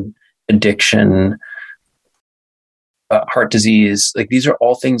 depression, addiction, heart disease, like these are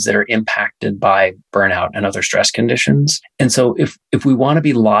all things that are impacted by burnout and other stress conditions. And so if we want to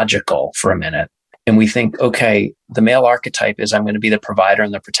be logical for a minute and we think, okay, the male archetype is I'm going to be the provider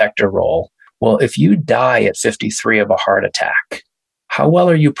and the protector role. Well, if you die at 53 of a heart attack, how well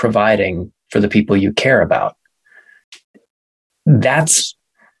are you providing for the people you care about? That's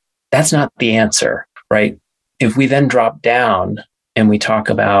not the answer, right? If we then drop down and we talk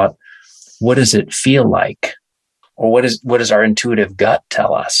about what does it feel like? Or what does our intuitive gut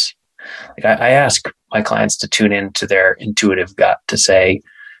tell us? Like I ask my clients to tune into their intuitive gut to say,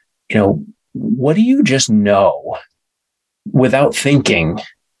 what do you just know without thinking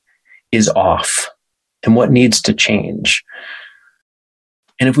is off and what needs to change?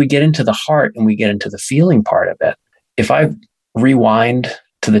 And if we get into the heart and we get into the feeling part of it, if I rewind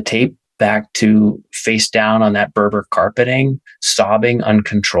to the tape back to face down on that Berber carpeting, sobbing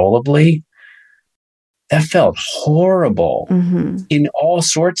uncontrollably, that felt horrible in all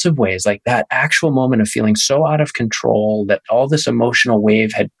sorts of ways. Like that actual moment of feeling so out of control that all this emotional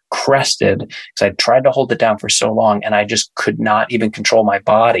wave had crested because I tried to hold it down for so long and I just could not even control my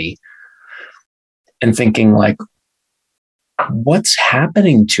body. And thinking like, what's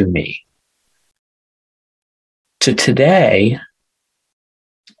happening to me? To today,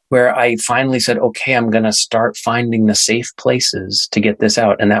 where I finally said, okay, I'm going to start finding the safe places to get this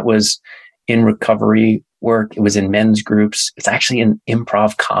out. And that was in recovery work. It was in men's groups. It's actually in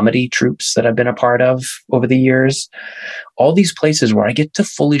improv comedy troupes that I've been a part of over the years. All these places where I get to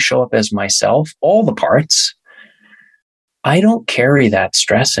fully show up as myself, all the parts. I don't carry that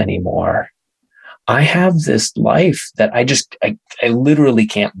stress anymore. I have this life that I literally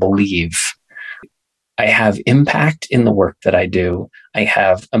can't believe. I have impact in the work that I do. I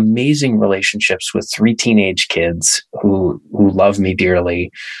have amazing relationships with 3 teenage kids who love me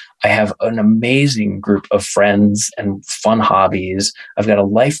dearly. I have an amazing group of friends and fun hobbies. I've got a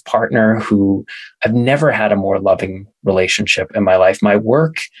life partner who I've never had a more loving relationship in my life. My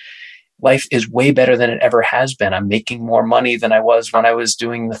work life is way better than it ever has been. I'm making more money than I was when I was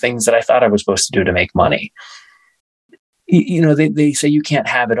doing the things that I thought I was supposed to do to make money. They say you can't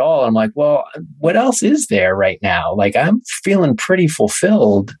have it all. I'm like, well, what else is there right now? Like I'm feeling pretty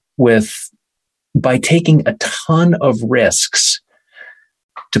fulfilled by taking a ton of risks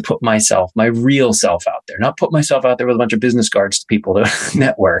to put myself, my real self out there, not put myself out there with a bunch of business cards to people to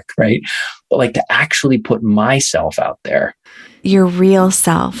network, right? But like to actually put myself out there. Your real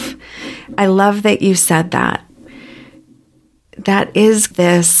self. I love that you said that. That is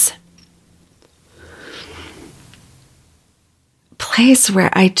this place where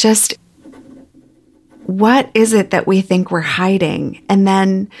what is it that we think we're hiding? And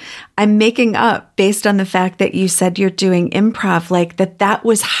then I'm making up based on the fact that you said you're doing improv, like that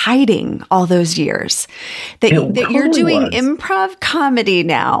was hiding all those years, that you're doing improv comedy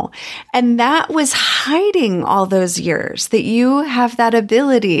now. And that was hiding all those years, that you have that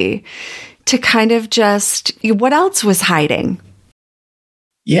ability to kind of what else was hiding?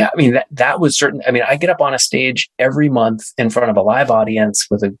 Yeah, I mean, that was certain. I mean, I get up on a stage every month in front of a live audience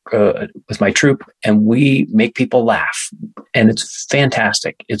with my troupe, and we make people laugh, and it's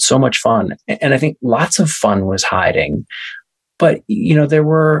fantastic. It's so much fun, and I think lots of fun was hiding. But there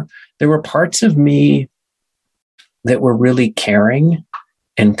were parts of me that were really caring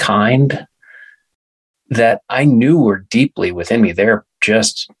and kind that I knew were deeply within me. They're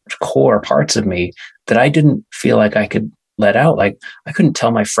just core parts of me that I didn't feel like I could let out. Like I couldn't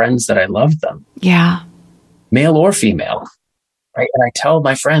tell my friends that I loved them. Yeah. Male or female. Right. And I tell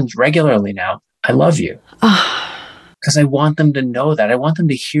my friends regularly now, I love you. because I want them to know that. I want them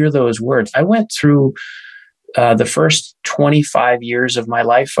to hear those words. I went through the first 25 years of my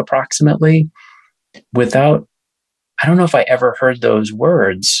life approximately without, I don't know if I ever heard those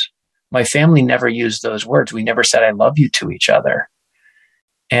words. My family never used those words. We never said, I love you to each other.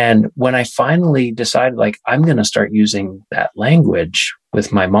 And when I finally decided, like, I'm going to start using that language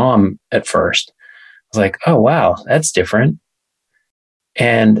with my mom at first, I was like, oh, wow, that's different.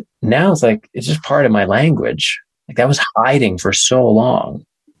 And now it's like, it's just part of my language. Like that was hiding for so long.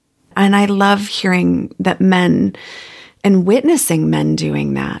 And I love hearing that men and witnessing men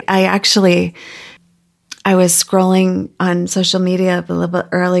doing that. I was scrolling on social media a little bit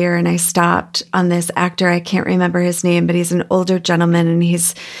earlier and I stopped on this actor. I can't remember his name, but he's an older gentleman. And he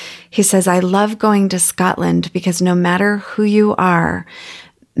says, I love going to Scotland because no matter who you are,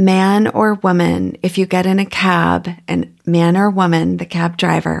 man or woman, if you get in a cab and man or woman, the cab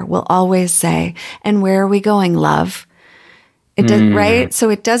driver will always say, and where are we going, love? It does, right? So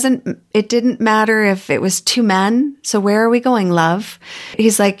it didn't matter if it was two men. So where are we going, love?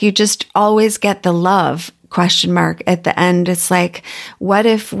 He's like, you just always get the love ? At the end. It's like, what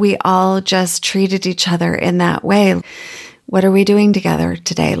if we all just treated each other in that way? What are we doing together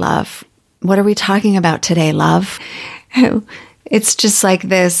today, love? What are we talking about today, love? It's just like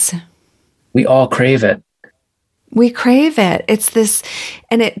this. We all crave it. We crave it. It's this,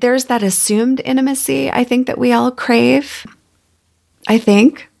 and there's that assumed intimacy, I think, that we all crave. I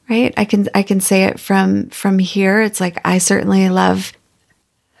think, right? I can say it from here. It's like, I certainly love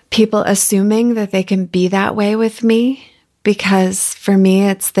people assuming that they can be that way with me, because for me,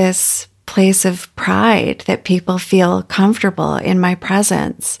 it's this place of pride that people feel comfortable in my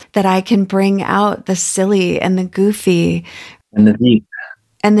presence, that I can bring out the silly and the goofy and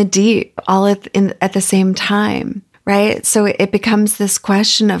the deep all at the same time. Right? So it becomes this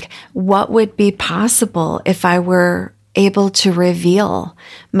question of what would be possible if I were able to reveal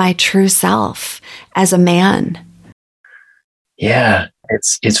my true self as a man. Yeah,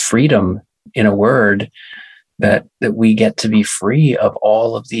 it's freedom in a word, that we get to be free of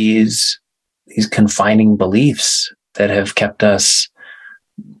all of these confining beliefs that have kept us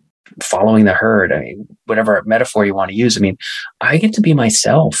following the herd. I mean, whatever metaphor you want to use. I mean, I get to be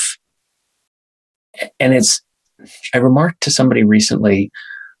myself. And I remarked to somebody recently,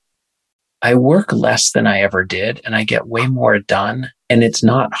 I work less than I ever did and I get way more done, and it's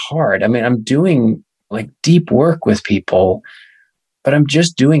not hard. I mean, I'm doing like deep work with people, but I'm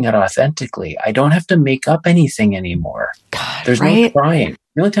just doing it authentically. I don't have to make up anything anymore. God, there's right? no trying.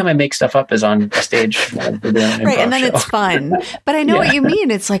 The only time I make stuff up is on stage. Right, and then it's fun. But I know what you mean.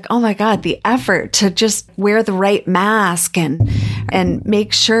 It's like, oh my God, the effort to just wear the right mask and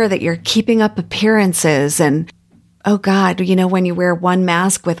make sure that you're keeping up appearances. And oh God, when you wear one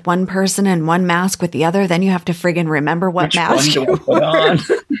mask with one person and one mask with the other, then you have to friggin' remember what mask you put on.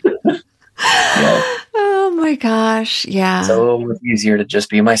 Yeah. Oh my gosh. Yeah. So much easier to just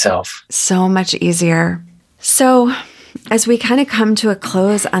be myself. So much easier. So as we kind of come to a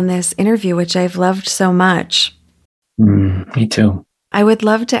close on this interview, which I've loved so much. Me too. I would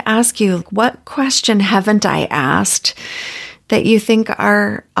love to ask you, what question haven't I asked that you think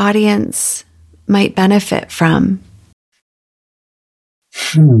our audience might benefit from?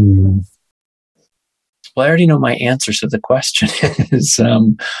 Well, I already know my answer. So the question is,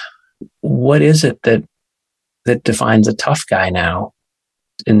 what is it that defines a tough guy now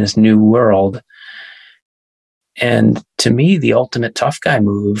in this new world? And to me, the ultimate tough guy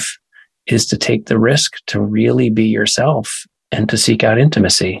move is to take the risk to really be yourself and to seek out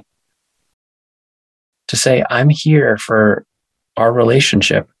intimacy. To say, I'm here for our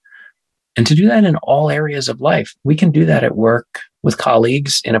relationship. And to do that in all areas of life. We can do that at work with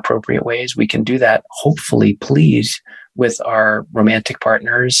colleagues in appropriate ways. We can do that, hopefully, please, with our romantic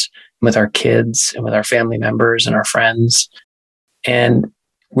partners, with our kids, and with our family members and our friends. And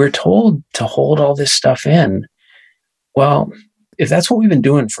we're told to hold all this stuff in. Well, if that's what we've been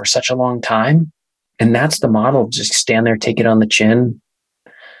doing for such a long time, and that's the model, just stand there, take it on the chin,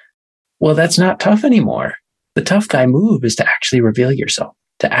 well, that's not tough anymore. The tough guy move is to actually reveal yourself,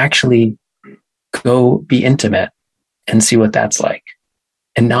 to actually go be intimate and see what that's like,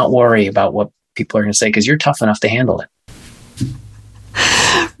 and not worry about what people are going to say, because you're tough enough to handle it.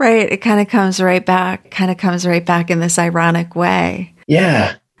 Right. It kind of comes right back in this ironic way.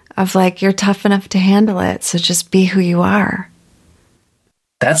 Yeah. Of like, you're tough enough to handle it. So just be who you are.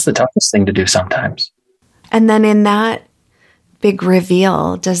 That's the toughest thing to do sometimes. And then in that big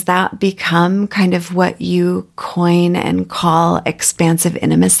reveal, does that become kind of what you coin and call expansive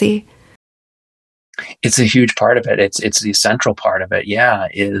intimacy? It's a huge part of it. It's the central part of it. Yeah.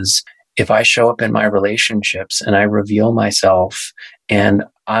 Is if I show up in my relationships and I reveal myself and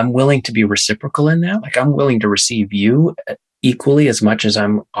I'm willing to be reciprocal in that, like I'm willing to receive you equally as much as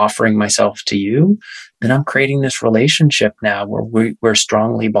I'm offering myself to you, then I'm creating this relationship now where we're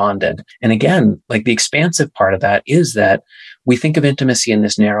strongly bonded. And again, like the expansive part of that is that we think of intimacy in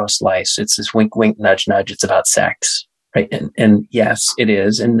this narrow slice. It's this wink, wink, nudge, nudge. It's about sex, right? And yes, it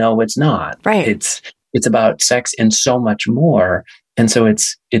is. And no, it's not. Right. It's about sex and so much more. And so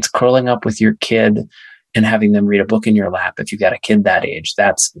it's curling up with your kid and having them read a book in your lap. If you've got a kid that age,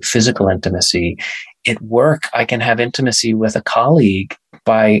 that's physical intimacy. At work, I can have intimacy with a colleague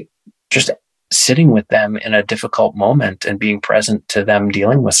by just sitting with them in a difficult moment and being present to them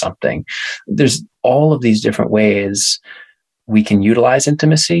dealing with something. There's all of these different ways we can utilize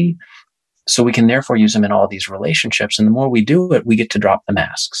intimacy. So we can therefore use them in all these relationships. And the more we do it, we get to drop the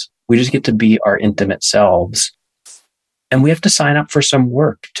masks. We just get to be our intimate selves. And we have to sign up for some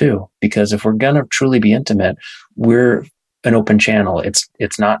work too, because if we're going to truly be intimate, we're an open channel.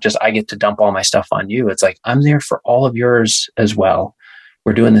 It's not just I get to dump all my stuff on you. It's like I'm there for all of yours as well.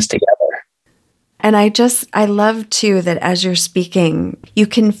 We're doing this together. And I love too that as you're speaking, you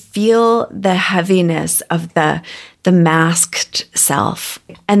can feel the heaviness of the masked self.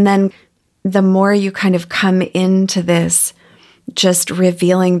 And then the more you kind of come into this, just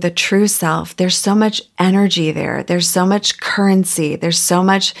revealing the true self, there's so much energy there. There's so much currency. There's so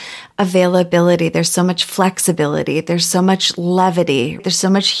much availability. There's so much flexibility. There's so much levity. There's so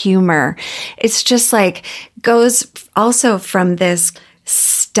much humor. It's just like goes also from this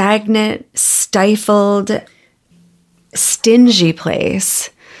stagnant, stifled, stingy place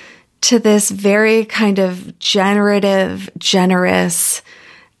to this very kind of generative, generous,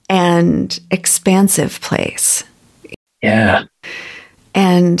 and expansive place. Yeah.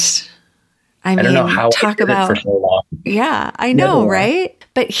 And I don't know how talk I did about it for so long. Yeah, I know, right?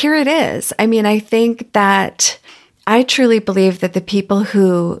 But here it is. I mean, I think that I truly believe that the people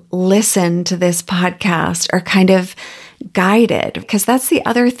who listen to this podcast are kind of guided, because that's the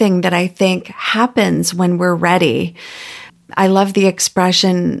other thing that I think happens when we're ready. I love the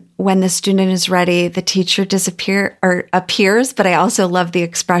expression, when the student is ready, the teacher appears, but I also love the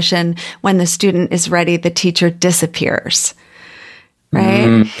expression, when the student is ready, the teacher disappears, right?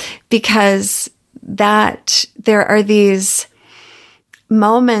 Mm-hmm. Because there are these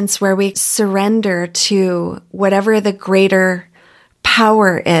moments where we surrender to whatever the greater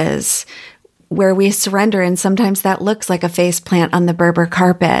power is, where we surrender. And sometimes that looks like a faceplant on the Berber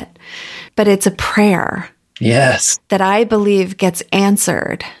carpet, but it's a prayer. Yes. That I believe gets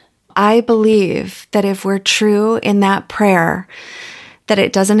answered. I believe that if we're true in that prayer, that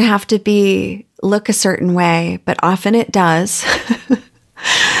it doesn't have to look a certain way, but often it does.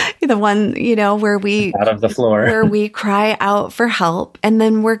 The one, where we out of the floor, where we cry out for help, and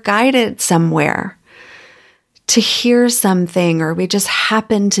then we're guided somewhere to hear something, or we just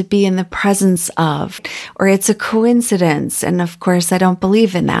happen to be in the presence of, or it's a coincidence. And of course, I don't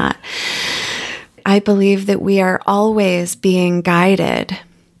believe in that. I believe that we are always being guided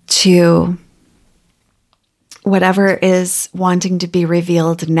to whatever is wanting to be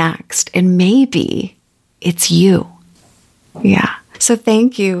revealed next. And maybe it's you. Yeah. So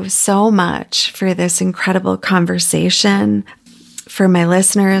thank you so much for this incredible conversation. For my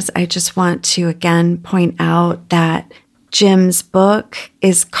listeners, I just want to again point out that Jim's book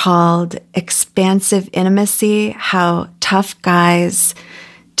is called Expansive Intimacy: How Tough Guys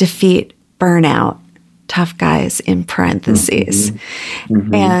Defeat Burnout. Tough guys in parentheses. Mm-hmm.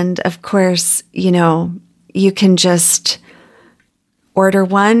 Mm-hmm. And of course, you can just order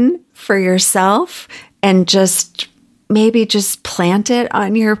one for yourself and maybe just plant it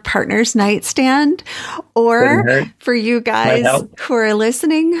on your partner's nightstand. Or for you guys who are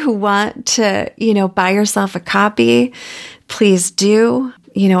listening who want to, buy yourself a copy, please do.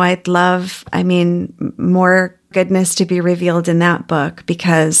 I'd love, more goodness to be revealed in that book,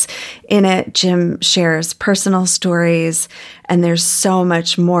 because in it, Jim shares personal stories, and there's so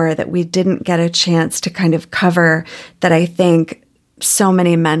much more that we didn't get a chance to kind of cover that I think so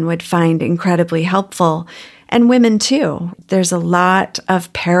many men would find incredibly helpful, and women too. There's a lot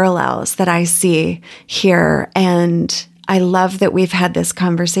of parallels that I see here, and I love that we've had this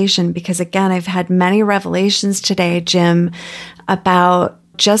conversation, because again, I've had many revelations today, Jim, about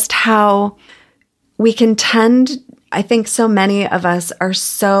just how we can tend, I think so many of us are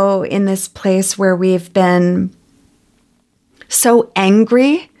so in this place where we've been so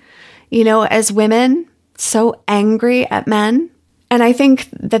angry, as women, so angry at men. And I think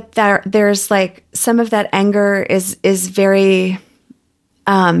that there's like some of that anger is very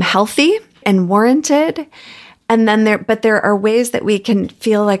healthy and warranted. And then there are ways that we can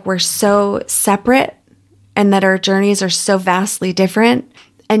feel like we're so separate and that our journeys are so vastly different.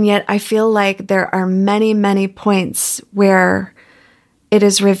 And yet I feel like there are many, many points where it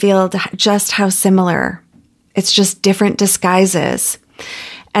is revealed just how similar. It's just different disguises.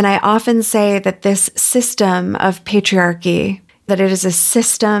 And I often say that this system of patriarchy, that it is a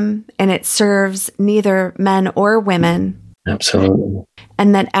system and it serves neither men or women. Absolutely.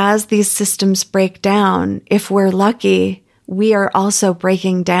 And that as these systems break down, if we're lucky, we are also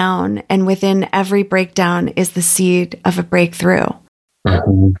breaking down. And within every breakdown is the seed of a breakthrough.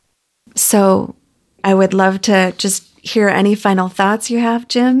 Mm-hmm. So I would love to just hear any final thoughts you have,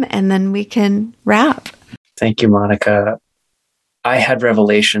 Jim, and then we can wrap. Thank you, Monica. I had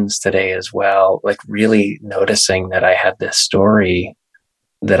revelations today as well, like really noticing that I had this story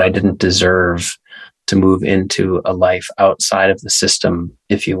that I didn't deserve to move into a life outside of the system,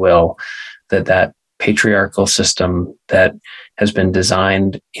 if you will, that patriarchal system that has been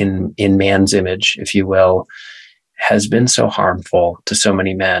designed in man's image, if you will, has been so harmful to so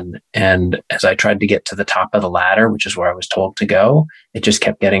many men. And as I tried to get to the top of the ladder, which is where I was told to go, it just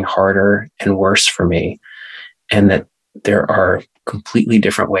kept getting harder and worse for me. And that there are completely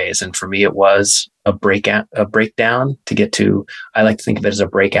different ways. And for me, it was a breakdown to get to, I like to think of it as a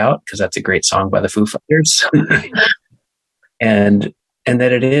breakout, because that's a great song by the Foo Fighters. and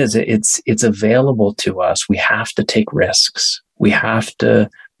that it's available to us. We have to take risks. We have to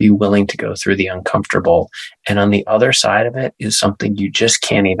be willing to go through the uncomfortable. And on the other side of it is something you just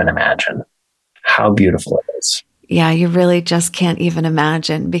can't even imagine how beautiful it is. Yeah, you really just can't even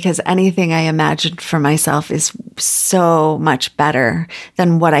imagine, because anything I imagined for myself is so much better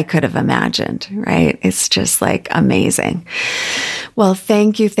than what I could have imagined, right? It's just like amazing. Well,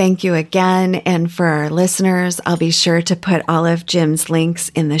 thank you again. And for our listeners, I'll be sure to put all of Jim's links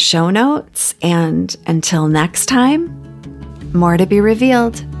in the show notes. And until next time, more to be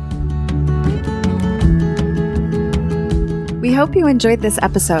revealed. We hope you enjoyed this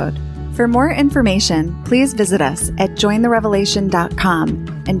episode. For more information, please visit us at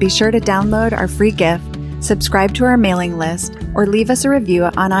jointherevelation.com and be sure to download our free gift, subscribe to our mailing list, or leave us a review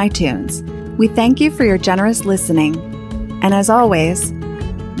on iTunes. We thank you for your generous listening. And as always,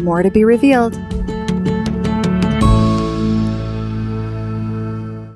 more to be revealed.